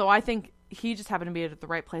 So I think he just happened to be at the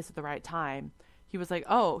right place at the right time. He was like,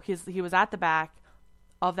 oh, he was at the back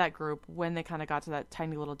of that group when they kind of got to that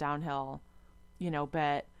tiny little downhill,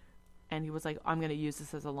 bit. And he was like, I'm going to use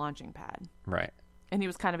this as a launching pad. Right. And he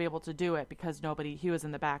was kind of able to do it because he was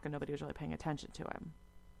in the back and nobody was really paying attention to him.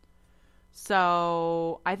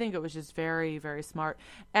 So I think it was just very, very smart.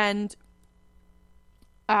 And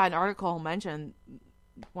an article mentioned,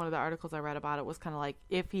 one of the articles I read about it was kind of like,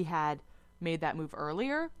 if he had made that move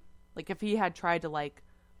earlier, like if he had tried to like,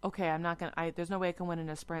 okay, there's no way I can win in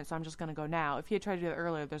a sprint, so I'm just going to go now. If he had tried to do it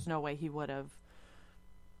earlier, there's no way he would have,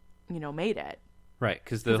 made it. Right,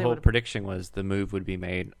 because the whole prediction was the move would be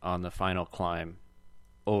made on the final climb,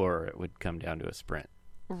 or it would come down to a sprint.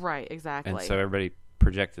 Right, exactly. And so everybody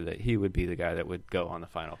projected that he would be the guy that would go on the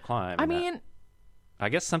final climb. I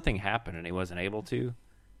guess something happened and he wasn't able to.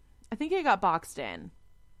 I think he got boxed in.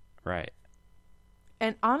 Right.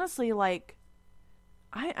 And honestly, like,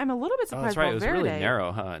 I'm a little bit surprised. Oh, that's right. Valverde, it was really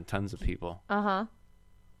narrow, huh? And tons of people. Uh-huh.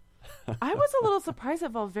 I was a little surprised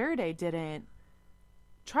that Valverde didn't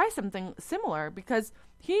try something similar, because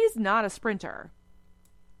he's not a sprinter.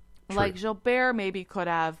 True. Like Gilbert maybe could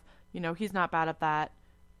have, he's not bad at that.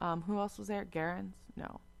 Who else was there? Gerrans?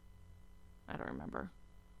 No. I don't remember.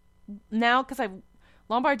 Now, because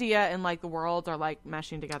Lombardia and like the worlds are like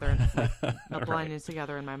meshing together and like, blending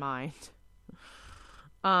together in my mind.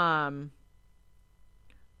 So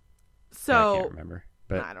I can't remember,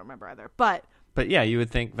 but I don't remember either. But yeah, you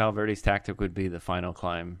would think Valverde's tactic would be the final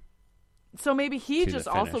climb. So maybe he just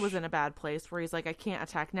also was in a bad place where he's like, I can't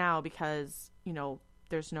attack now because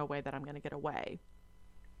there's no way that I'm going to get away.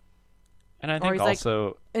 And I think also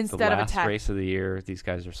like, instead the last race of the year, these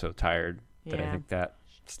guys are so tired that I think that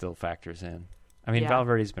still factors in. I mean,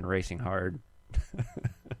 Valverde's been racing hard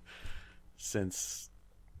since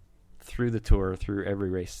through the tour, through every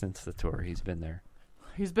race since the tour. He's been there.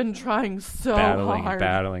 He's been trying so battling hard.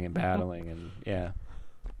 And battling. And yeah.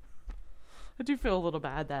 I do feel a little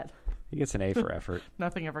bad that he gets an A for effort.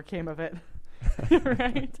 Nothing ever came of it.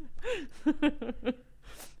 Right?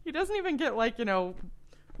 He doesn't even get like,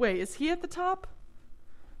 wait, is he at the top?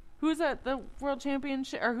 Who's at the world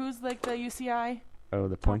championship, or who's like the UCI? Oh,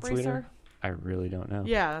 the points racer? Leader? I really don't know.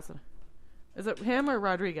 Yeah, is it him or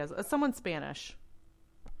Rodriguez? Someone Spanish.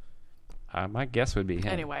 My guess would be him.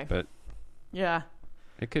 Anyway. But yeah.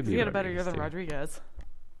 It could be. He had a better year than Rodriguez.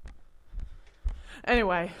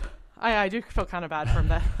 Anyway, I do feel kind of bad for him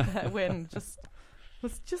that win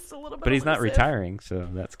was just a little bit. But he's not elusive. Retiring, so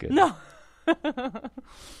that's good. No.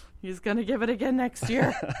 He's gonna give it again next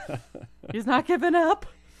year. He's not giving up.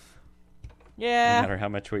 Yeah. No matter how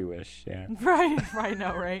much we wish. Yeah. Right.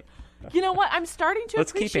 No, right. You know what? I'm starting to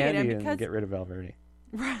Let's appreciate keep Andy him because and get rid of Valverde.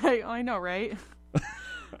 Right. I know, right?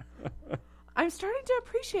 I'm starting to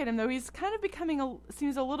appreciate him, though. He's kind of becoming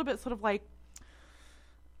seems a little bit sort of like,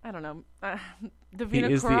 I don't know, the Vinokurov.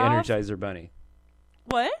 He is the Energizer Bunny.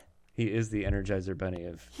 What? He is the Energizer Bunny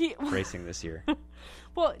of racing this year.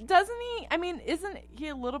 Well, doesn't he? I mean, isn't he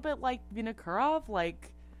a little bit like Vinokurov?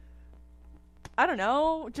 Like, I don't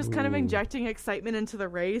know, just kind of injecting excitement into the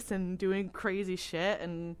race and doing crazy shit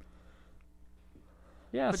and.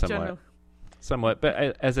 Yeah, somewhat. Somewhat, but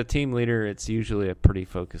as a team leader, it's usually a pretty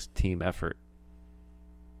focused team effort,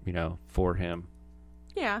 for him.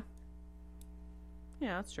 Yeah.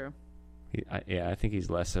 Yeah, that's true. I think he's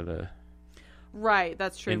less of a right.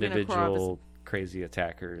 That's true. individual crazy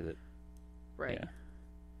attacker. That right.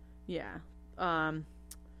 Yeah.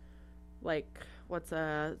 Like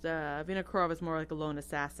Vinokurov is more like a lone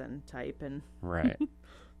assassin type, and right.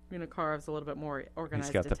 Vinokurov's a little bit more organized.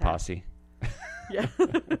 He's got the attack. posse. Yeah.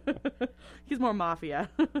 He's more mafia.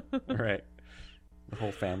 Right. The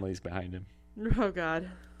whole family's behind him. Oh God,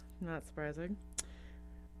 not surprising.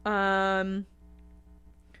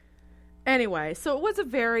 Anyway, so it was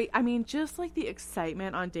just like the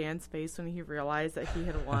excitement on Dan's face when he realized that he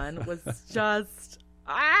had won was just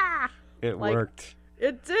It worked.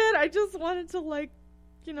 It did. I just wanted to want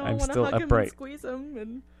to hug him and squeeze him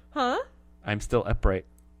and I'm still upright.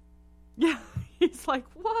 Yeah. He's like,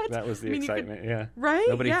 what? That was the excitement, yeah. Right?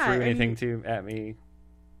 Nobody threw anything at me.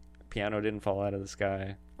 Piano didn't fall out of the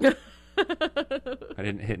sky. I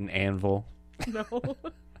didn't hit an anvil. No.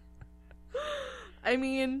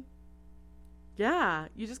 Yeah,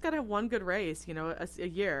 you just gotta have one good race, a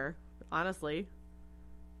year, honestly.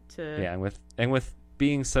 Yeah, and with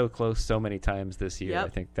being so close so many times this year, Yep. I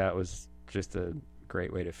think that was just a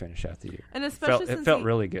great way to finish out the year. And especially it felt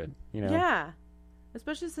really good, Yeah.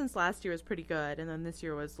 Especially since last year was pretty good, and then this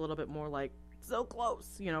year was a little bit more like so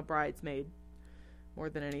close, bridesmaid more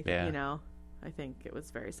than anything, Yeah. I think it was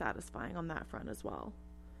very satisfying on that front as well.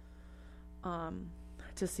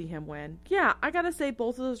 To see him win. Yeah, I gotta say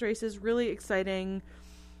both of those races really exciting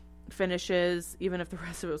finishes, even if the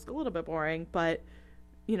rest of it was a little bit boring, but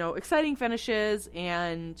exciting finishes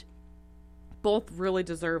and both really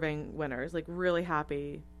deserving winners. Like really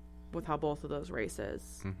happy with how both of those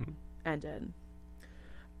races ended.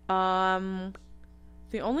 The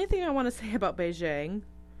only thing I want to say about Beijing,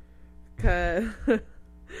 the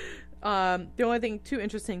only two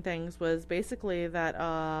interesting things was basically that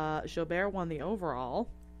Gilbert won the overall.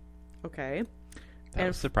 Okay. That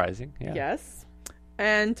was surprising, yeah. Yes.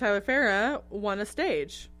 And Tyler Farah won a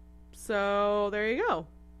stage. So there you go.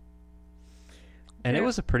 And it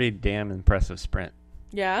was a pretty damn impressive sprint.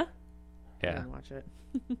 Yeah? Yeah. I didn't watch it.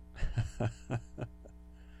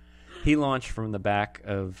 He launched from the back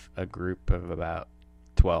of a group of about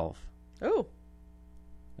 12. Oh.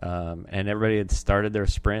 And everybody had started their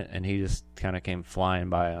sprint, and he just kind of came flying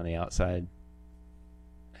by on the outside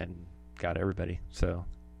and got everybody. So,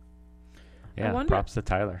 yeah, props to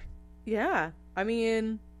Tyler. Yeah.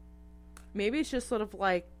 Maybe it's just sort of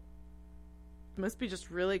like, must be just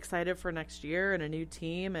really excited for next year and a new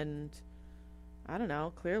team, and I don't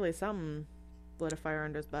know, clearly something lit a fire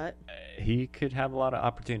under his butt. He could have a lot of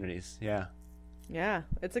opportunities, yeah. Yeah,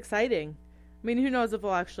 it's exciting. Who knows if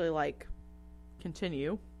he'll actually,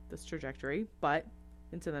 continue this trajectory, but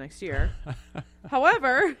into the next year.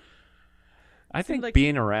 However, I think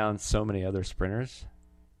being around so many other sprinters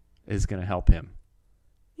is going to help him.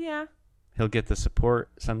 Yeah. He'll get the support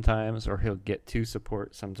sometimes, or he'll get to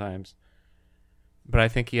support sometimes. But I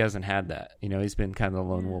think he hasn't had that. He's been kind of the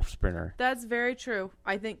lone wolf sprinter. That's very true.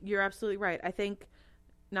 I think you're absolutely right. I think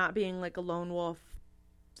not being like a lone wolf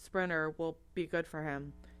sprinter will be good for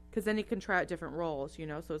him, because then he can try out different roles,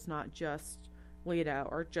 so it's not just lead out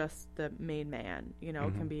or just the main man. It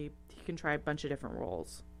can be, he can try a bunch of different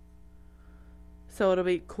roles. So it'll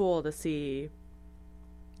be cool to see.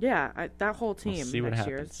 Yeah, that whole team we'll see what next happens.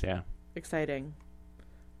 year is yeah. exciting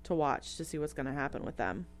to watch, to see what's going to happen with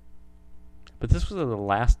them. But this was the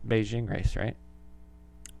last Beijing race, right?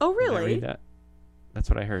 Oh, really? Did I read that? That's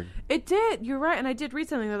what I heard. It did. You're right. And I did read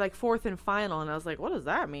something. They're like fourth and final. And I was like, what does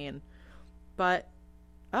that mean? But,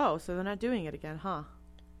 so they're not doing it again, huh?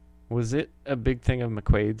 Was it a big thing of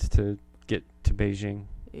McQuaid's to get to Beijing?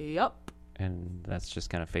 Yup. And that's just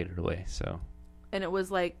kind of faded away, so. And it was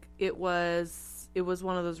like, it was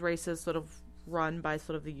one of those races sort of run by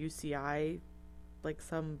sort of the UCI, like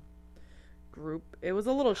some group. It was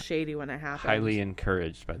a little shady when it happened. Highly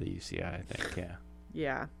encouraged by the UCI, I think. Yeah.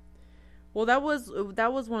 Yeah. Well, that was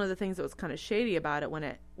one of the things that was kind of shady about it when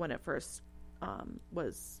it first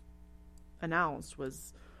was announced.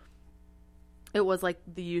 It was like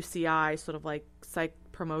the UCI sort of like psych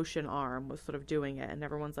promotion arm was sort of doing it, and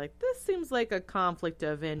everyone's like, this seems like a conflict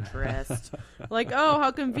of interest. Like, oh,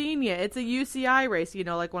 how convenient, it's a UCI race,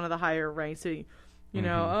 like one of the higher ranks. So,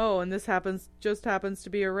 and this happens to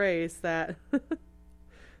be a race that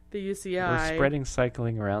the UCI. We're spreading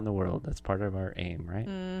cycling around the world. That's part of our aim, right?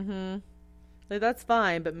 Mm-hmm. Like, that's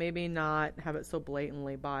fine, but maybe not have it so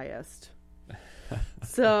blatantly biased.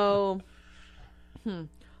 So,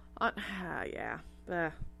 yeah.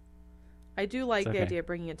 I do like the idea of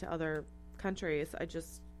bringing it to other countries. I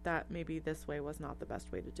just that maybe this way was not the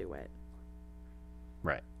best way to do it.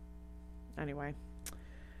 Right. Anyway.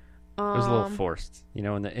 It was a little forced.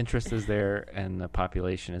 When the interest is there and the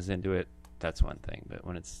population is into it, that's one thing. But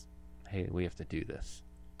when it's, hey, we have to do this.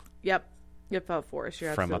 Yep. It felt forced.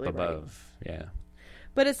 You're from absolutely up above. Right. Yeah.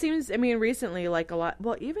 But it seems, recently,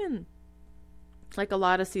 even a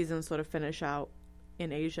lot of seasons sort of finish out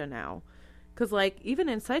in Asia now. Because, even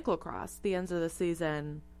in cyclocross, the ends of the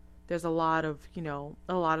season, there's a lot of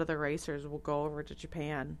the racers will go over to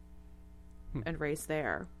Japan and race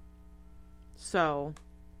there. So,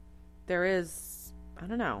 there is, I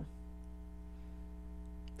don't know.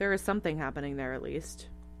 There is something happening there at least.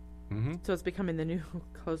 Mm-hmm. So it's becoming the new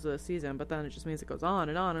close of the season, but then it just means it goes on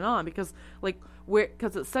and on and on because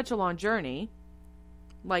it's such a long journey.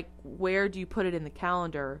 Where do you put it in the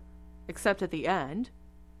calendar except at the end?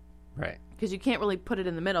 Right. Because you can't really put it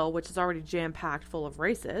in the middle, which is already jam-packed full of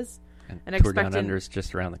races. And Tour Down Under is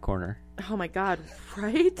just around the corner. Oh my God,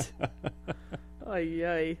 right?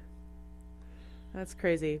 Ay. That's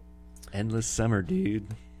crazy. Endless summer, dude.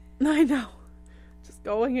 I know. Just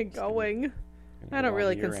going and going. I don't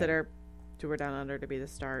really consider Tour Down Under to be the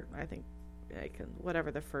start. I think I can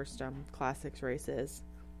whatever the first classics race is.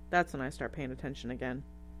 That's when I start paying attention again.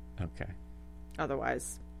 Okay.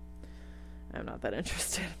 Otherwise, I'm not that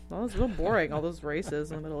interested. Well, it's real boring. All those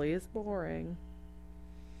races in the Middle East, boring.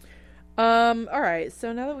 All right.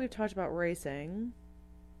 So now that we've talked about racing,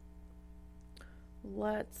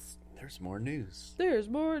 There's more news. There's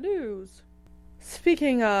more news.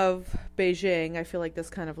 Speaking of Beijing, I feel like this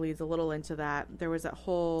kind of leads a little into that. There was that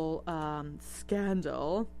whole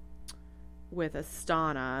scandal with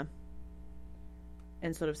Astana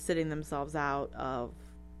and sort of sitting themselves out of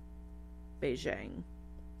Beijing.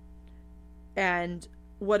 And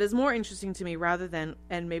what is more interesting to me rather than,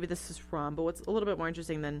 and maybe this is wrong, but what's a little bit more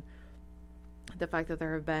interesting than the fact that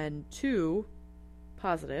there have been 2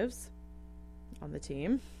 positives on the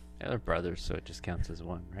team. Yeah, they're brothers, so it just counts as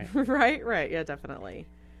one, Right. right? Yeah, definitely.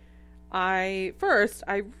 I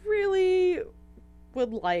really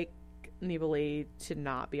would like Nibali to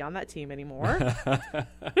not be on that team anymore.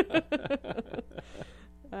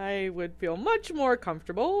 I would feel much more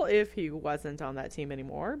comfortable if he wasn't on that team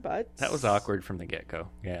anymore, but... That was awkward from the get-go,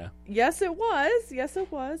 yeah. Yes, it was.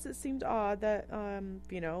 It seemed odd that,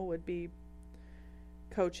 would be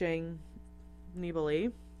coaching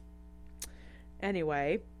Nibali.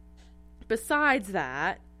 Anyway... Besides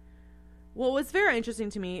that, what was very interesting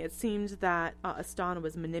to me, it seemed that Astana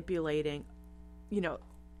was manipulating, the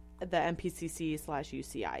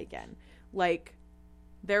NPCC/UCI again.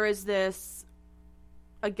 There is this,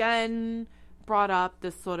 again, brought up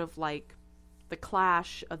this sort of the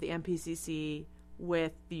clash of the NPCC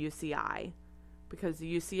with the UCI. Because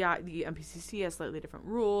the NPCC has slightly different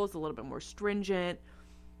rules, a little bit more stringent.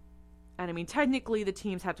 And technically the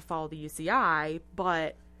teams have to follow the UCI,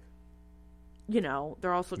 but...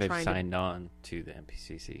 they're also They've trying signed on to the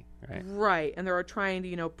NPCC, right? Right, and they're trying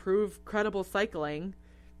to, prove credible cycling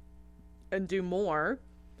and do more.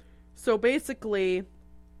 So basically,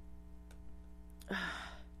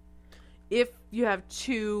 if you have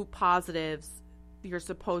 2 positives, you're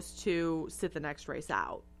supposed to sit the next race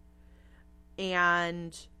out.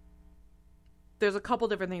 And there's a couple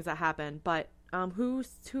different things that happened, but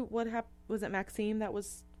what happened? Was it Maxime that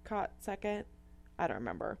was caught second? I don't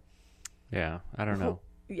remember. Yeah, I don't know.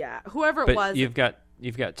 Yeah, whoever but it was. You've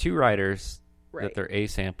got 2 riders that their A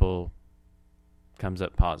sample comes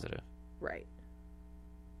up positive. Right.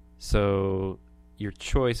 So your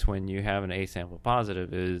choice when you have an A sample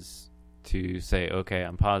positive is to say, okay,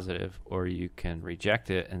 I'm positive, or you can reject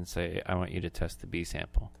it and say, I want you to test the B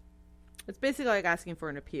sample. It's basically like asking for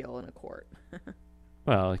an appeal in a court.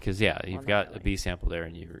 Well, because you've got really. A B sample there,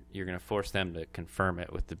 and you're going to force them to confirm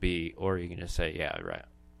it with the B, or you can just say, yeah, right,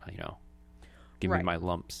 give me my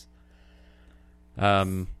lumps.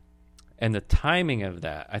 And the timing of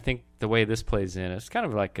that, I think the way this plays in, it's kind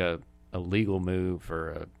of like a legal move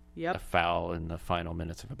or a foul in the final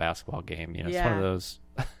minutes of a basketball game. It's one of those.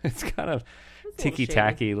 It's kind of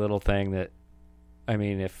ticky-tacky little thing that,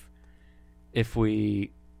 if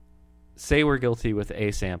we say we're guilty with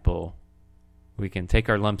A sample, we can take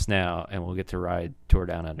our lumps now and we'll get to ride Tour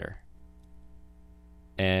Down Under.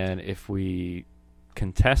 And if we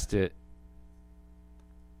contest it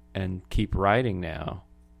and keep riding now,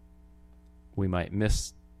 we might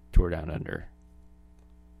miss Tour Down Under.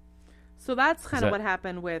 So that's kind of what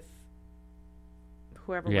happened with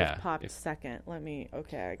whoever was popped second.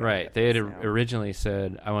 Right. They had originally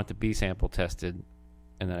said, I want the B sample tested.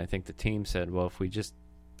 And then I think the team said, well, if we just,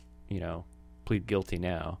 plead guilty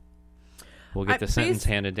now. We'll get the sentence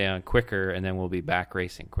handed down quicker, and then we'll be back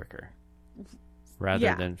racing quicker,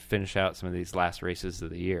 rather than finish out some of these last races of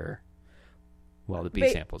the year while the B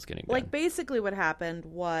sample is getting done. Like, basically what happened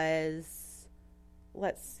was,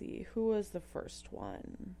 let's see, who was the first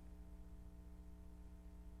one?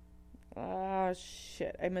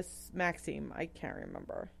 Shit, I missed Maxime. I can't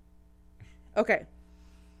remember. Okay.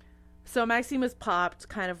 So Maxime was popped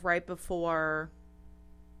kind of right before,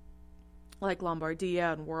 like,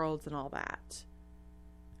 Lombardia and Worlds and all that.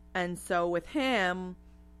 And so with him,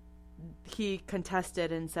 he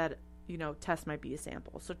contested and said, you know, test might be a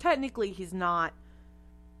sample. So technically he's not,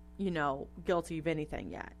 you know, guilty of anything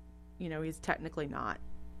yet. You know, he's technically not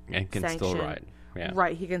and can still ride. Yeah.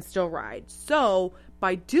 Right, he can still ride. So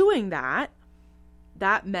by doing that,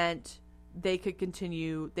 that meant they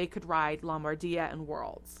could ride Lombardia and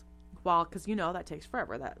Worlds. Well, because, you know, that takes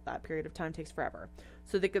forever. That period of time takes forever.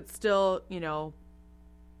 So they could still, you know,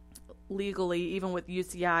 legally, even with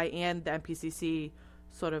UCI and the MPCC,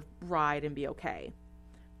 sort of ride and be okay.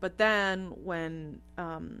 But then when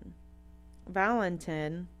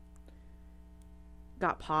Valentin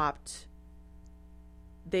got popped,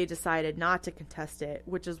 they decided not to contest it,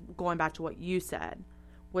 which is going back to what you said,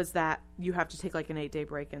 was that you have to take like an 8-day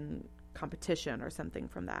break in competition or something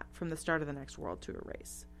from the start of the next World Tour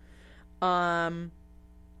race.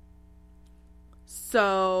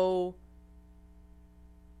 So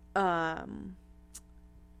that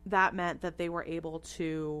meant that they were able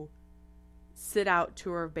to sit out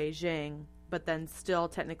Tour of Beijing, but then still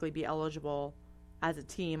technically be eligible as a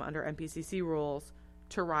team under MPCC rules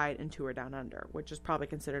to ride in Tour Down Under, which is probably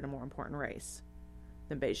considered a more important race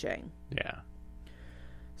than Beijing. Yeah.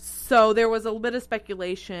 So there was a bit of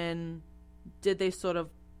speculation. Did they sort of,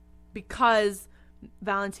 because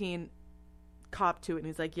Valentin copped to it and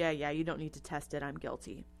he's like, yeah, you don't need to test it, I'm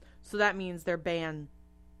guilty. So that means their ban,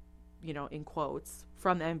 you know, in quotes,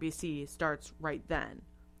 from the NBC starts right then,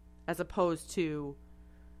 as opposed to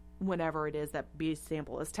whenever it is that B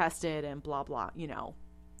sample is tested and blah, blah, you know.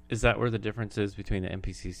 Is that where the difference is between the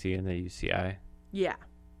MPCC and the UCI? Yeah.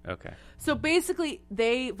 Okay. So basically,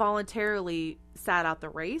 they voluntarily sat out the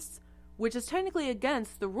race, which is technically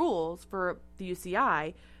against the rules for the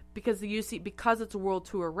UCI, because because it's a World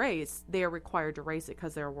Tour race, they are required to race it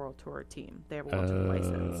because they're a World Tour team. They have a World Tour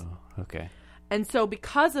license. Okay. And so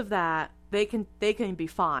because of that, they can be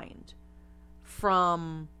fined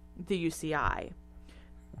from the UCI.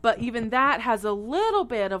 But even that has a little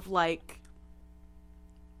bit of like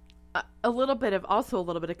a little bit of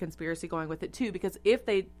conspiracy going with it too, because if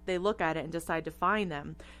they look at it and decide to fine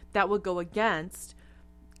them, that would go against,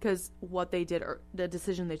 because what they did, the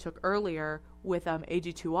decision they took earlier with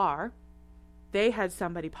AG2R, they had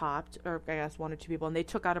somebody popped, or I guess one or two people, and they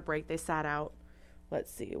took out a break. They sat out. Let's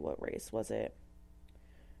see, what race was it?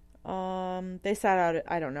 They sat out.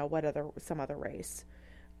 I don't know some other race.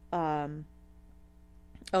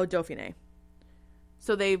 Dauphiné.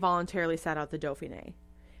 So they voluntarily sat out the Dauphiné.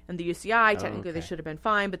 And the UCI, technically they should have been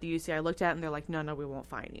fined, but the UCI looked at it and they're like, no, we won't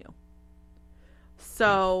fine you.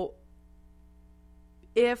 So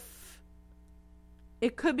if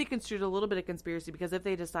it could be construed a little bit of conspiracy, because if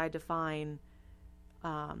they decide to fine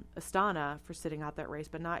Astana for sitting out that race,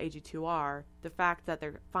 but not AG2R, the fact that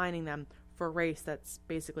they're fining them for a race that's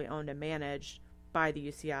basically owned and managed by the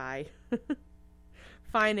UCI,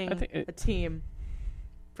 fining a team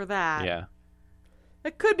for that,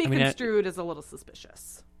 it could be construed as a little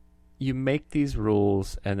suspicious. You make these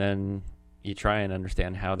rules and then you try and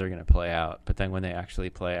understand how they're going to play out, but then when they actually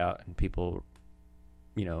play out and people,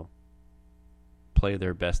 you know, play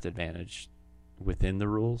their best advantage within the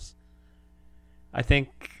rules, I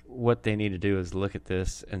think what they need to do is look at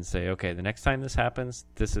this and say, okay, the next time this happens,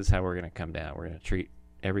 this is how we're going to come down. We're going to treat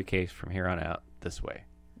every case from here on out this way.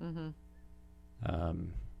 Mm-hmm.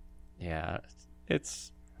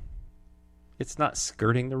 It's not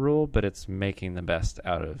skirting the rule, but it's making the best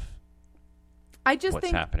out of what's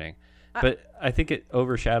happening. But I think it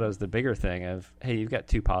overshadows the bigger thing of, hey, you've got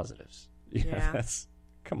two positives.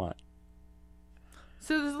 Come on.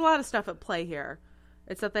 So there's a lot of stuff at play here.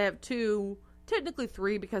 It's that they have two, technically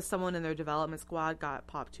three, because someone in their development squad got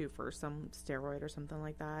popped too for some steroid or something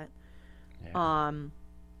like that. Yeah.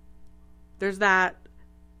 There's that.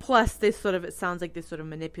 Plus, it sounds like they sort of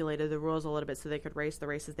manipulated the rules a little bit so they could race the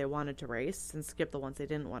races they wanted to race and skip the ones they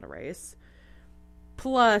didn't want to race.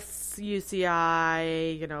 Plus, UCI,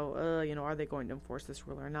 are they going to enforce this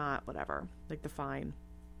rule or not? Whatever. Like the fine.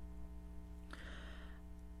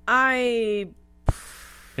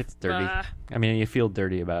 It's dirty. I mean, you feel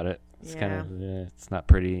dirty about it. It's kind of, it's not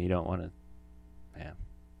pretty. You don't want to,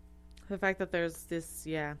 The fact that there's this,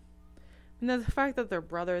 And the fact that they're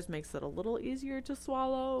brothers makes it a little easier to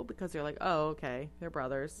swallow because you're like, oh, okay, they're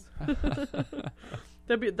brothers.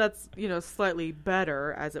 That's, slightly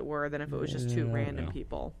better, as it were, than if it was just two random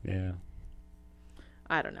people. Yeah.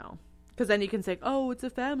 I don't know. Because then you can say, oh, it's a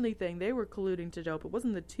family thing. They were colluding to dope. It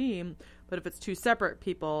wasn't the team. But if it's two separate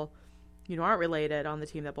people, aren't related on the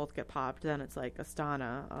team that both get popped, then it's like,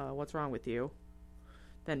 Astana, what's wrong with you?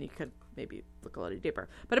 Then you could maybe look a little deeper.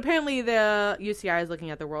 But apparently the UCI is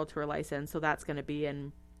looking at the World Tour license, so that's going to be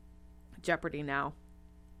in jeopardy now.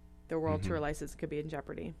 The World Tour license could be in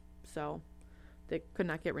jeopardy. So they could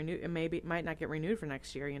not get renewed. It might not get renewed for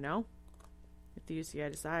next year, if the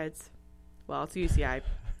UCI decides. Well, it's the UCI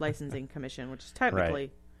Licensing Commission, which is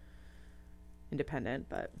technically independent,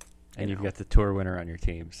 but... And you've got the tour winner on your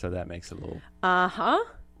team, so that makes it a little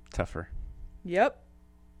tougher. Yep.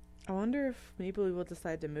 I wonder if Nibali will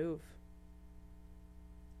decide to move.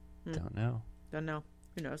 Don't know. Who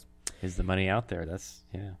knows? Is the money out there?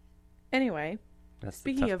 Anyway. That's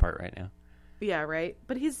the tough part right now. Yeah, right?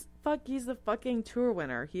 But he's the fucking tour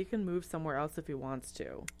winner. He can move somewhere else if he wants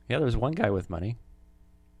to. Yeah, there's one guy with money.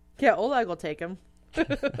 Yeah, Oleg will take him. He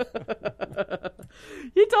totally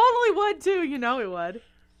would too. He would.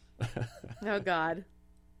 Oh, God.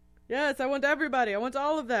 Yes, I want everybody. I want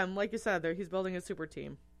all of them. Like you said, he's building a super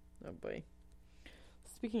team. Oh, boy.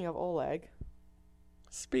 Speaking of Oleg.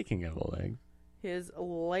 His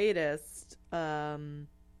latest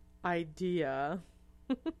idea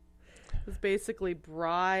was basically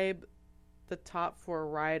bribe the top 4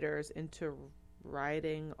 riders into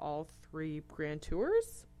riding all 3 Grand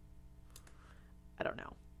Tours. I don't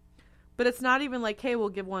know. But it's not even like, hey, we'll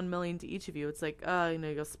give $1 million to each of you. It's like,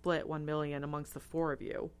 you'll split $1 million amongst the 4 of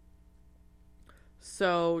you.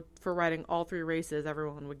 So for riding all 3 races,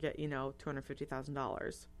 everyone would get,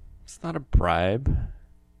 $250,000. It's not a bribe.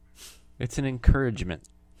 It's an encouragement.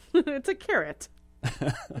 It's a carrot.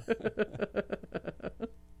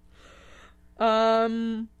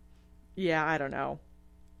 Yeah, I don't know.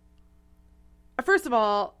 First of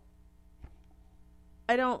all,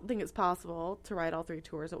 I don't think it's possible to ride all 3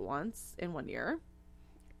 tours at once in 1 year.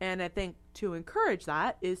 And I think to encourage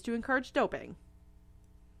that is to encourage doping.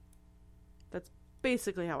 That's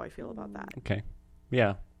basically how I feel about that. Okay.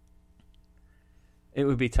 Yeah. It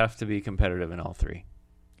would be tough to be competitive in all 3.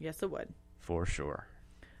 Yes, it would. For sure.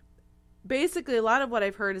 Basically, a lot of what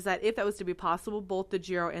I've heard is that if that was to be possible, both the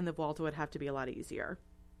Giro and the Vuelta would have to be a lot easier.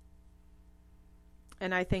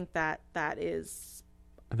 And I think that is...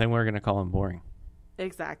 And then we're going to call them boring.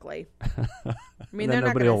 Exactly. I mean, they're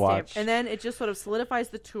not going to watch. And then it just sort of solidifies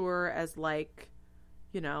the tour as like,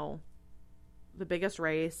 the biggest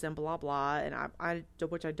race and blah, blah. And I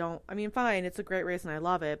mean, fine, it's a great race and I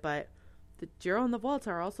love it, but the Giro and the Vuelta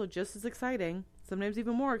are also just as exciting, sometimes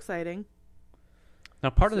even more exciting. Now,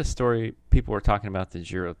 part of the story, people were talking about the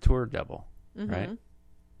Giro Tour double, right?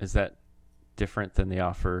 Is that different than the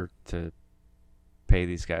offer to pay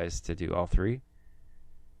these guys to do all 3?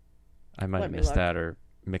 I might have missed that or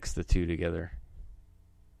mixed the 2 together.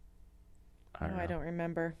 I don't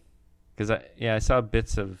remember. Because I saw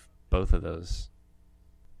bits of both of those.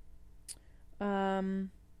 Crap,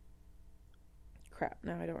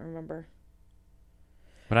 no, I don't remember.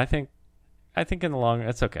 But I think in the long run,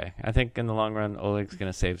 it's okay. I think in the long run, Oleg's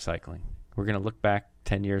going to save cycling. We're going to look back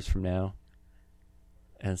 10 years from now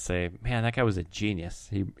and say, man, that guy was a genius.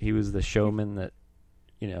 He was the showman that,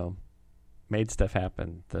 made stuff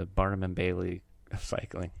happen. The Barnum and Bailey of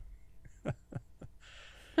cycling.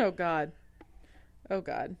 Oh, God. Oh,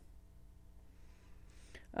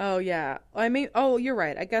 yeah. I mean, you're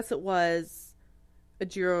right. I guess it was a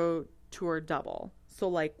Giro Tour double. So,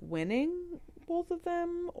 like, winning both of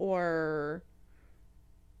them, or...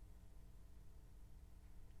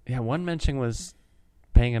 Yeah, one mention was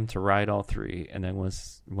paying him to ride all 3, and then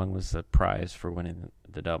one was a prize for winning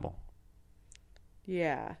the double.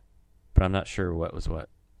 Yeah. But I'm not sure what was what.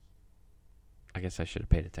 I guess I should have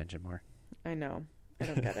paid attention more. I know. I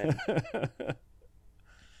don't get it.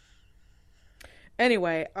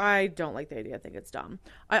 Anyway, I don't like the idea. I think it's dumb.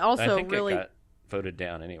 I think really... it got voted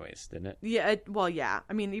down anyways, didn't it? Yeah, yeah.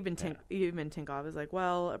 I mean, even Tinkoff is like,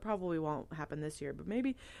 well, it probably won't happen this year, but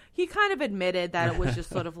maybe. He kind of admitted that it was just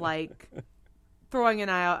sort of like throwing an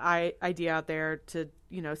idea out there to,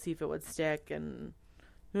 see if it would stick and,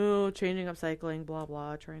 changing up cycling, blah,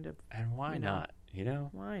 blah, trying to... And why not,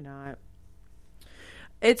 Why not?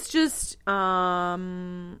 It's just, I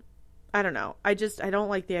don't know. I don't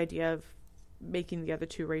like the idea of making the other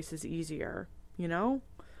 2 races easier,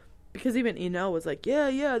 Because even was like,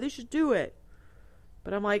 yeah, they should do it.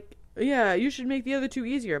 But I'm like, yeah, you should make the other two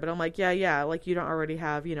easier. But I'm like, yeah, like you don't already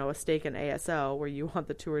have, a stake in ASO where you want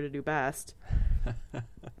the tour to do best.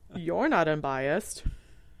 You're not unbiased.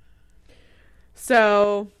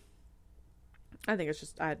 So I think it's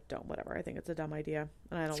just, whatever. I think it's a dumb idea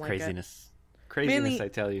and I don't like craziness. it. Craziness, Mainly, I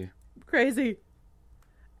tell you. Crazy.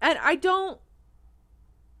 And I don't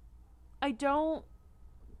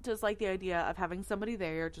just like the idea of having somebody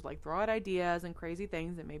there just like throw out ideas and crazy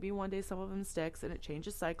things and maybe one day some of them sticks and it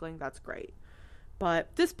changes cycling. That's great.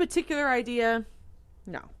 But this particular idea,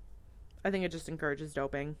 no. I think it just encourages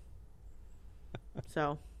doping.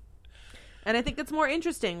 So, and I think it's more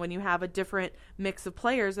interesting when you have a different mix of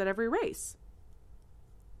players at every race.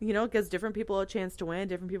 It gives different people a chance to win,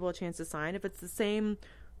 different people a chance to sign. If it's the same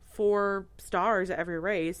 4 stars at every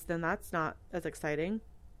race, then that's not as exciting.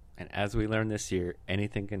 And as we learned this year,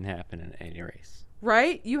 anything can happen in any race.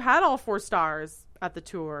 Right? You had all 4 stars at the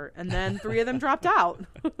tour, and then 3 of them dropped out.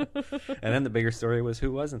 And then the bigger story was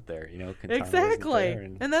who wasn't there. Quintana exactly.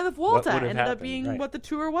 wasn't there, and then the Vuelta ended happened, up being what the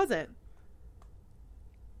tour wasn't.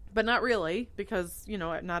 But not really, because,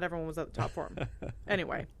 not everyone was at the top form.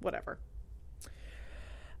 Anyway, whatever.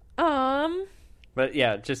 But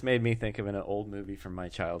yeah, it just made me think of an old movie from my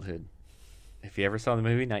childhood. If you ever saw the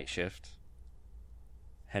movie Night Shift,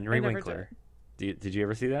 Henry Winkler. Did you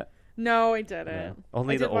ever see that? No, I didn't. No.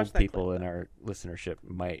 Only the old people in our listenership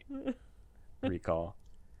might recall.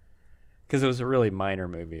 Because it was a really minor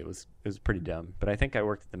movie. It was pretty dumb. But I think I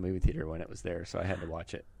worked at the movie theater when it was there, so I had to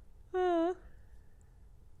watch it.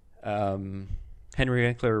 Henry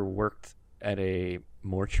Winkler worked at a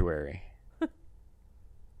mortuary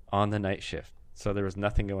on the night shift. So there was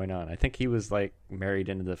nothing going on. I think he was like married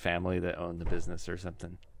into the family that owned the business or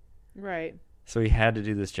something. Right. So he had to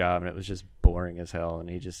do this job, and it was just boring as hell, and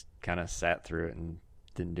he just kind of sat through it and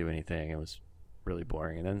didn't do anything. It was really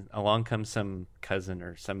boring. And then along comes some cousin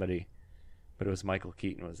or somebody, but it was Michael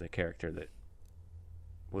Keaton was the character that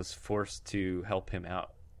was forced to help him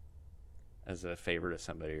out as a favor to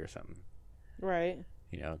somebody or something. Right.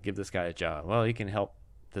 Give this guy a job. Well, he can help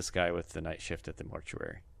this guy with the night shift at the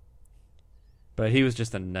mortuary. But he was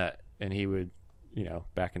just a nut, and he would,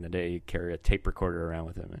 back in the day, he'd carry a tape recorder around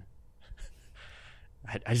with him. And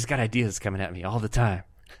I just got ideas coming at me all the time.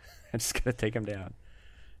 I just got to take them down.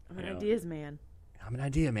 I'm an ideas man. I'm an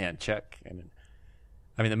idea man, Chuck. And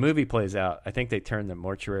the movie plays out. I think they turn the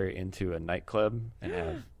mortuary into a nightclub and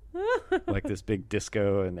have like this big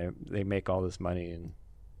disco, and they make all this money and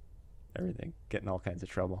everything, get in all kinds of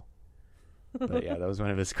trouble. But yeah, that was one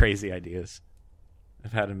of his crazy ideas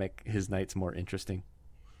of how to make his nights more interesting.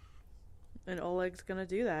 And Oleg's gonna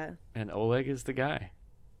do that. And Oleg is the guy.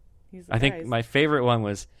 I think my favorite one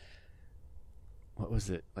was, what was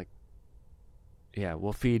it? Like, yeah,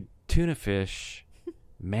 we'll feed tuna fish,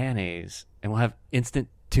 mayonnaise, and we'll have instant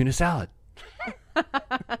tuna salad.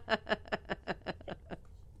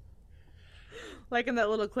 Like in that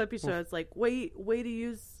little clip you showed, it's like, way to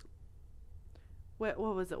use, what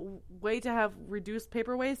was it? Way to have reduced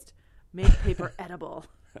paper waste? Make paper edible.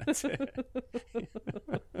 That's it.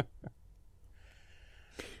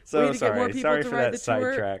 So sorry for that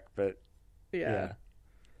sidetrack, but yeah,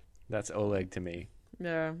 that's Oleg to me.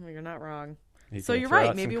 Yeah, you're not wrong. He's so you're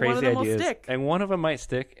right. Maybe one of them will stick, and one of them might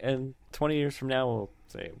stick. And 20 years from now, we'll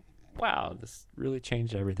say, "Wow, this really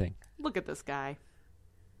changed everything." Look at this guy.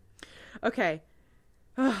 Okay,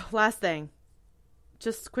 last thing,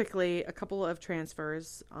 just quickly, a couple of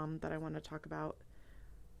transfers that I want to talk about.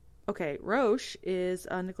 Okay,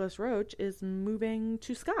 Nicholas Roche is moving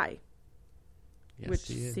to Sky. Yes, which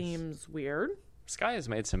seems weird. Sky has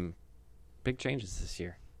made some big changes this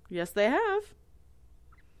year. Yes, they have.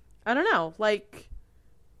 I don't know.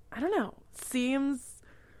 Seems...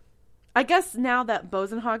 I guess now that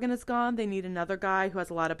Bosenhagen is gone, they need another guy who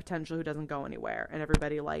has a lot of potential who doesn't go anywhere. And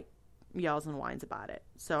everybody, yells and whines about it.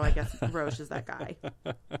 So I guess Roche is that guy.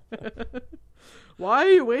 Why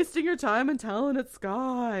are you wasting your time and talent at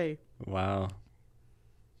Sky? Wow.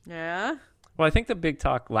 Yeah? Well, I think the big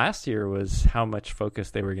talk last year was how much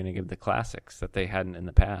focus they were going to give the classics that they hadn't in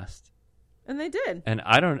the past. And they did.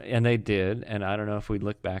 And they did. And I don't know if we'd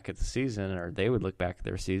look back at the season or they would look back at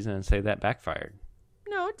their season and say that backfired.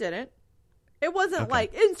 No, it didn't. It wasn't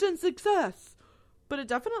like instant success, but it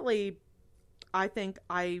definitely, I think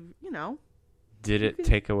Did it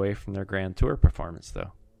take away from their Grand Tour performance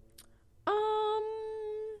though?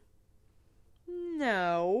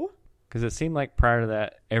 No. Because it seemed like prior to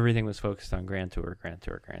that, everything was focused on Grand Tour.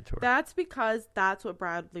 That's because that's what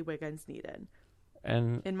Bradley Wiggins needed.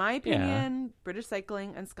 And in my opinion, British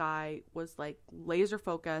Cycling and Sky was laser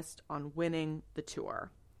focused on winning the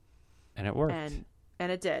Tour. And it worked.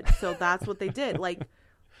 And it did. So that's what they did.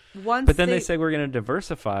 once But then they said we're going to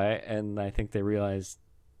diversify, and I think they realized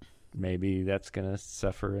maybe that's going to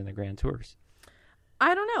suffer in the Grand Tours.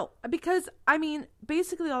 I don't know, because I mean,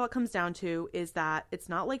 basically all it comes down to is that it's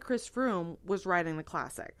not like Chris Froome was riding the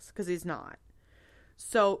classics, because he's not.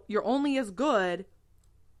 So you're only as good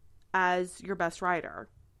as your best rider.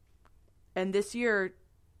 And this year,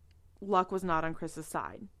 luck was not on Chris's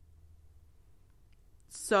side.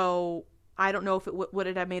 So I don't know if it would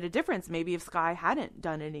it have made a difference. Maybe if Sky hadn't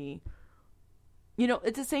done any. You know,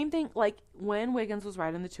 it's the same thing like when Wiggins was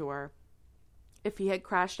riding the Tour. If he had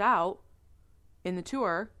crashed out in the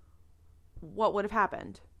Tour, what would have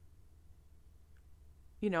happened?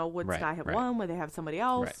 You know, would Sky have won? Would they have somebody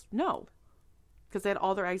else? Right. No. Because they had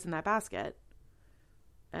all their eggs in that basket.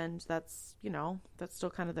 And that's, you know, that's still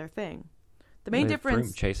kind of their thing. The main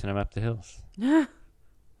difference... Froome chasing him up the hills.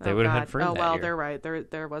 They would have had Froome Oh, well, year. they're right.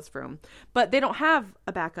 There was Froome. But they don't have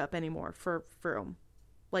a backup anymore for Froome.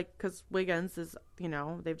 Like, because Wiggins is, you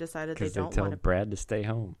know, they've decided they don't tell want to... Brad to stay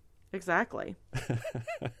home. Exactly.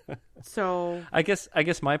 So... I guess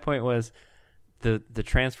my point was the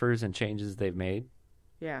transfers and changes they've made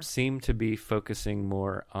seem to be focusing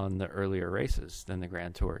more on the earlier races than the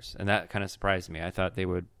Grand Tours. And that kind of surprised me. I thought they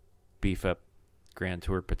would beef up Grand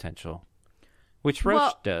Tour potential, which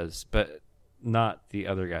Roche does, but not the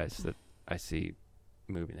other guys that I see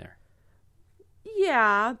moving there.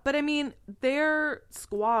 Yeah, but I mean, their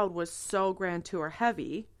squad was so Grand Tour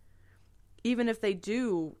heavy. Even if they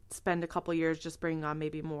do spend a couple years just bringing on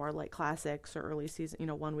maybe more like classics or early season, you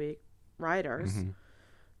know, 1 week riders,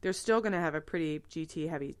 they're still going to have a pretty GT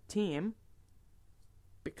heavy team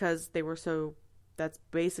because they were so, that's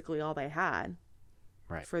basically all they had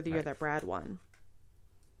for the year that Brad won.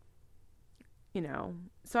 You know,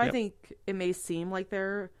 so I think it may seem like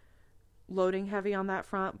they're loading heavy on that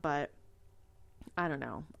front, but I don't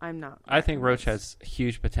know. I'm not. I think Roche has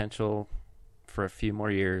huge potential for a few more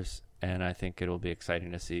years, and I think it'll be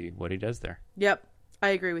exciting to see what he does there. Yep, I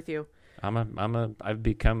agree with you. I've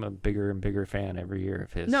become a bigger and bigger fan every year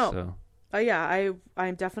of his. No, yeah,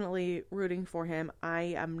 I'm definitely rooting for him. I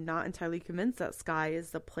am not entirely convinced that Sky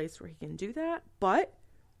is the place where he can do that, but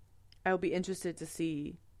I'll be interested to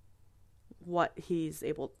see what he's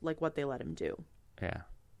able, like what they let him do. Yeah.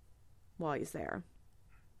 While he's there.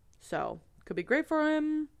 So, could be great for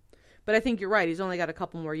him. But I think you're right. He's only got a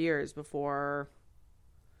couple more years before.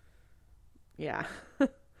 Yeah.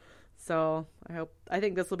 So, I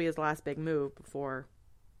think this will be his last big move before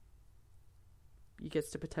he gets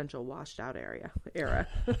to potential washed out era.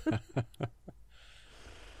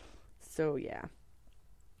 So, yeah.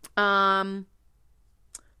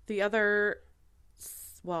 The other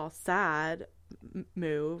sad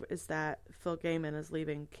move is that Phil Gaiman is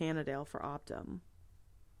leaving Cannondale for Optum.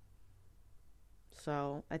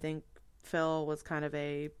 So I think Phil was kind of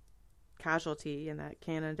a casualty in that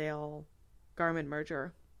Cannondale Garmin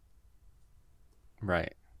merger.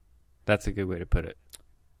 Right. That's a good way to put it.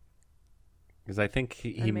 Because I think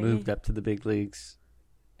he moved up to the big leagues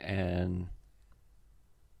and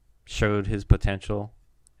showed his potential.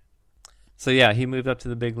 So yeah, he moved up to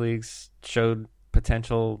the big leagues, showed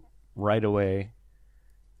potential right away.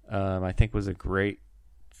 I think was a great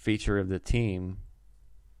feature of the team.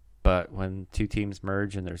 But when two teams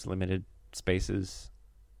merge and there's limited spaces,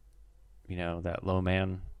 you know, that low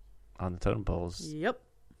man on the totem poles. Yep.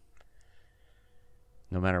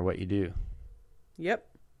 No matter what you do. Yep.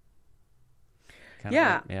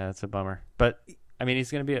 Yeah, that's a bummer. But, I mean,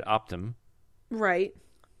 he's going to be at Optum. Right.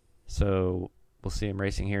 So we'll see him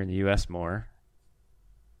racing here in the U.S. more.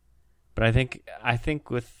 But I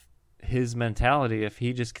think with his mentality, if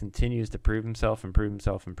he just continues to prove himself,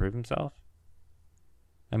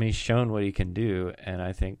 I mean, he's shown what he can do, and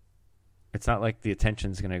I think it's not like the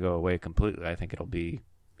attention's going to go away completely. I think it'll be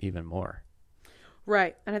even more.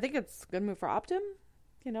 Right. And I think it's a good move for Optum.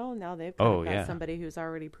 You know, now they've got somebody who's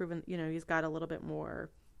already proven, you know, he's got a little bit more,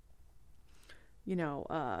 you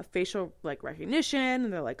know, facial like recognition.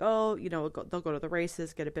 And they're like, oh, you know, they'll go to the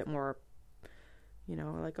races, get a bit more, you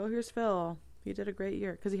know, like, oh, here's Phil. He did a great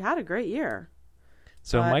year. Because he had a great year.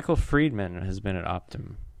 So Michael Friedman has been at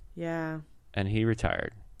Optum. Yeah. And he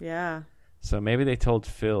retired. Yeah. So maybe they told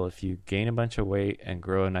Phil, if you gain a bunch of weight and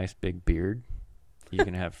grow a nice big beard, you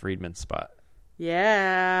can have Friedman's spot.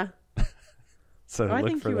 Yeah. So I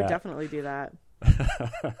think he would definitely do that.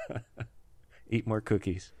 Eat more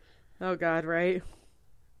cookies. Oh, God, right?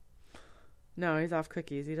 No, he's off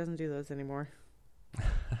cookies. He doesn't do those anymore.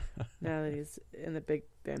 Now that he's in the big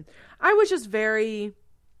thing. I was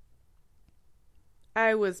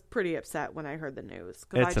pretty upset when I heard the news.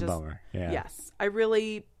 It's a bummer. Yeah. Yes. I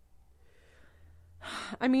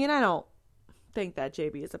mean, I don't think that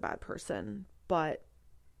JB is a bad person, but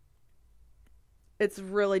it's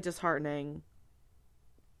really disheartening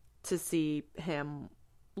to see him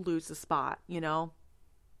lose a spot, you know?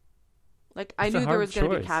 Like, I knew there was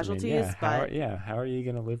going to be casualties, but... how are you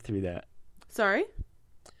going to live through that? Sorry?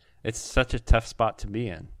 It's such a tough spot to be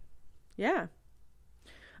in. Yeah.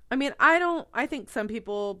 I mean, I think some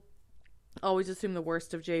people always assume the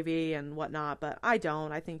worst of JV and whatnot, but I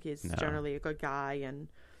don't. I think he's generally a good guy and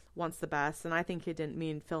wants the best, and I think he didn't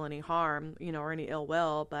mean Phil any harm, you know, or any ill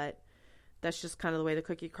will, but that's just kind of the way the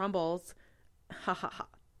cookie crumbles. Ha ha ha.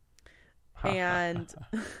 And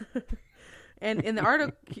and in the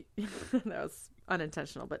article, that was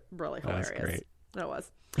unintentional, but really hilarious. That's great. That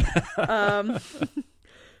was.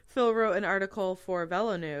 Phil wrote an article for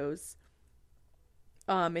Velo News,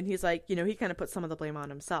 and he's like, you know, he kind of put some of the blame on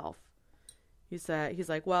himself. He's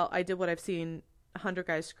like, well, I did what I've seen 100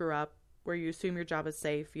 guys screw up, where you assume your job is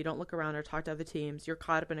safe, you don't look around or talk to other teams, you're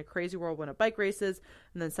caught up in a crazy whirlwind of bike races,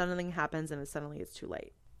 and then something happens, and suddenly it's too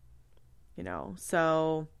late. You know,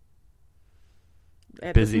 so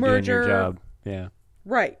busy doing your job, yeah.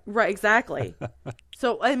 Right, exactly.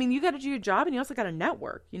 So, I mean, you got to do your job, and you also got to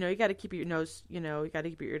network. You know, you got to keep your nose, you know, you got to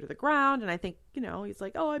keep your ear to the ground. And I think, you know, he's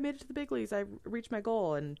like, oh, I made it to the big leagues, I reached my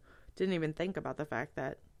goal, and didn't even think about the fact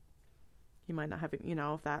that he might not have, you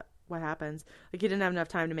know, if that what happens. Like, he didn't have enough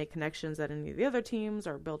time to make connections at any of the other teams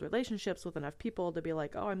or build relationships with enough people to be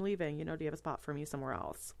like, oh, I'm leaving. You know, do you have a spot for me somewhere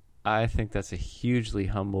else? I think that's a hugely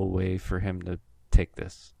humble way for him to take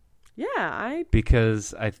this. Yeah,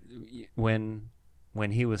 because when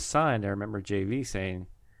he was signed, I remember JV saying,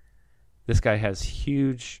 this guy has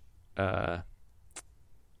huge, it's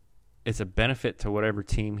a benefit to whatever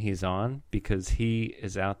team he's on, because he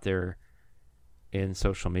is out there in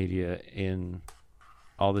social media, in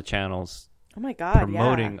all the channels. Oh my God,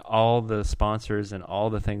 promoting all the sponsors and all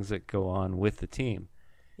the things that go on with the team.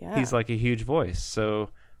 Yeah. He's like a huge voice. So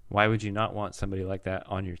why would you not want somebody like that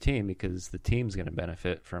on your team? Because the team's going to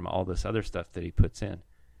benefit from all this other stuff that he puts in.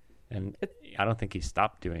 And I don't think he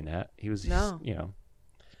stopped doing that. He was, you know.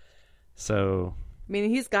 So. I mean,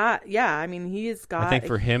 he's got. I think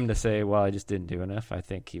for him to say, well, I just didn't do enough, I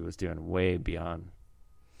think he was doing way beyond.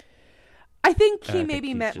 I think he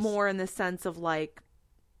maybe meant more in the sense of like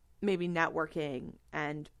maybe networking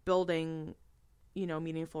and building, you know,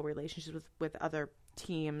 meaningful relationships with other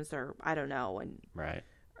teams, or I don't know. And right.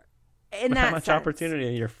 In that how much opportunity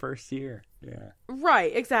in your first year. Yeah.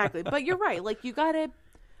 Right, exactly. But you're right. Like, you got to,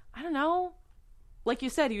 I don't know. Like you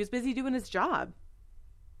said, he was busy doing his job.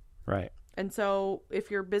 Right. And so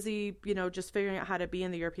if you're busy, you know, just figuring out how to be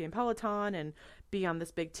in the European peloton and be on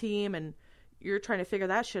this big team, and you're trying to figure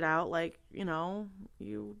that shit out, like, you know,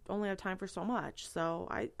 you only have time for so much. So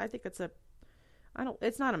I think it's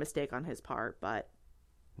not a mistake on his part, but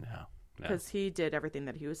no, because he did everything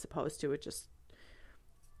that he was supposed to. It just,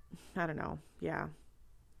 I don't know. Yeah.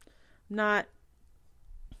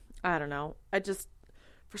 I don't know.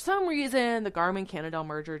 For some reason, the Garmin Cannondale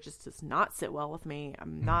merger just does not sit well with me.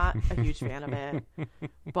 I'm not a huge fan of it,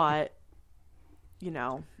 but, you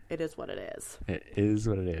know, it is what it is. It is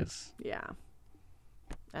what it is. Yeah.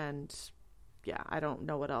 And yeah, I don't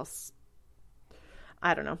know what else.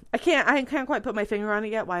 I don't know. I can't quite put my finger on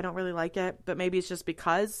it yet why I don't really like it, but maybe it's just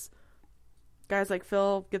because guys like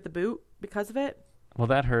Phil get the boot because of it. Well,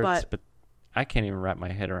 that hurts, but I can't even wrap my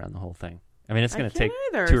head around the whole thing. I mean, it's going to take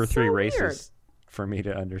 2 or 3 races for me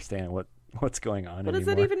to understand what's going on. What does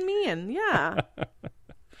that even mean? Yeah.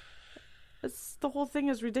 The whole thing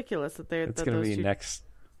is ridiculous. It's going to be next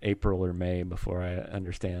April or May before I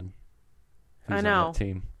understand who's I know. on that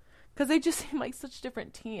team. Because they just seem like such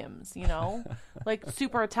different teams, you know? Like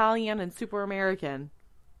super Italian and super American.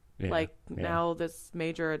 Yeah, now this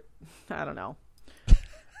major, I don't know,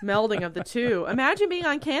 melding of the two. Imagine being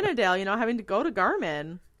on Cannondale, you know, having to go to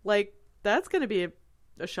Garmin. Like, that's going to be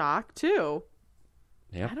a shock, too.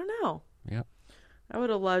 Yeah. I don't know. Yep. I would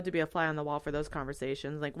have loved to be a fly on the wall for those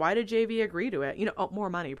conversations. Like, why did JV agree to it? You know, more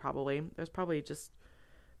money, probably. There's probably just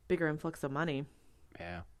bigger influx of money.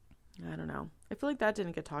 Yeah. I don't know. I feel like that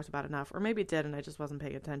didn't get talked about enough. Or maybe it did, and I just wasn't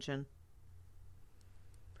paying attention.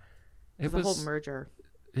 It was the whole merger.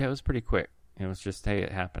 Yeah, it was pretty quick. It was just, hey,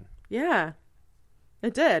 it happened. Yeah.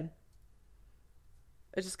 It did.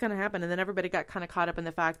 It just kind of happened. And then everybody got kind of caught up in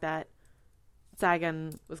the fact that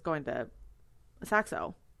Sagan was going to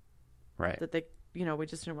Saxo. Right. That they, you know, we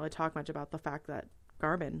just didn't really talk much about the fact that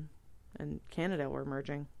Garmin and Canada were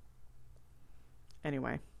merging.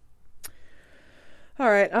 Anyway. All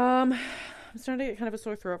right. I'm starting to get kind of a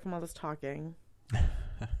sore throat from all this talking.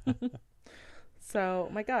 So,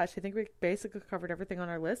 my gosh, I think we basically covered everything on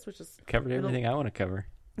our list, which is covered everything I want to cover.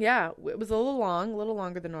 Yeah, it was a little long, a little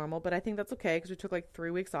longer than normal, but I think that's okay because we took like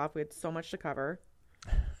 3 weeks off. We had so much to cover.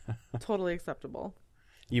 Totally acceptable.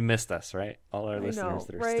 You missed us, right? All our listeners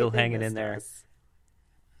that are right? still They hanging in missed there us.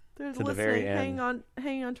 They're to the very listening, end.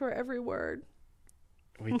 hanging on to our every word.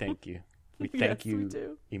 We thank you. We Yes, thank we you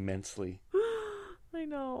do. immensely. I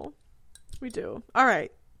know. We do. All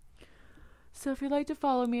right. So if you'd like to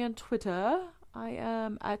follow me on Twitter, I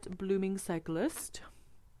am at Blooming Cyclist.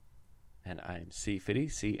 And I'm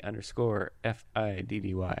CFiddy,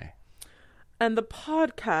 C_FIDDY. And the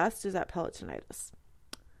podcast is at Pelotonitis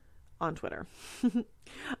on Twitter.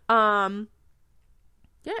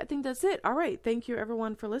 Yeah, I think that's it. All right. Thank you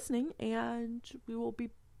everyone for listening. And we'll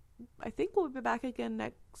be back again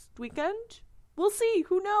next weekend. We'll see.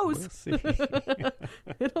 Who knows? We'll see.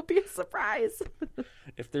 It'll be a surprise.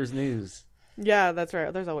 If there's news. Yeah, that's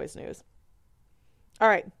right. There's always news. All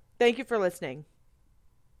right. Thank you for listening.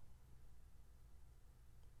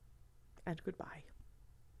 And goodbye.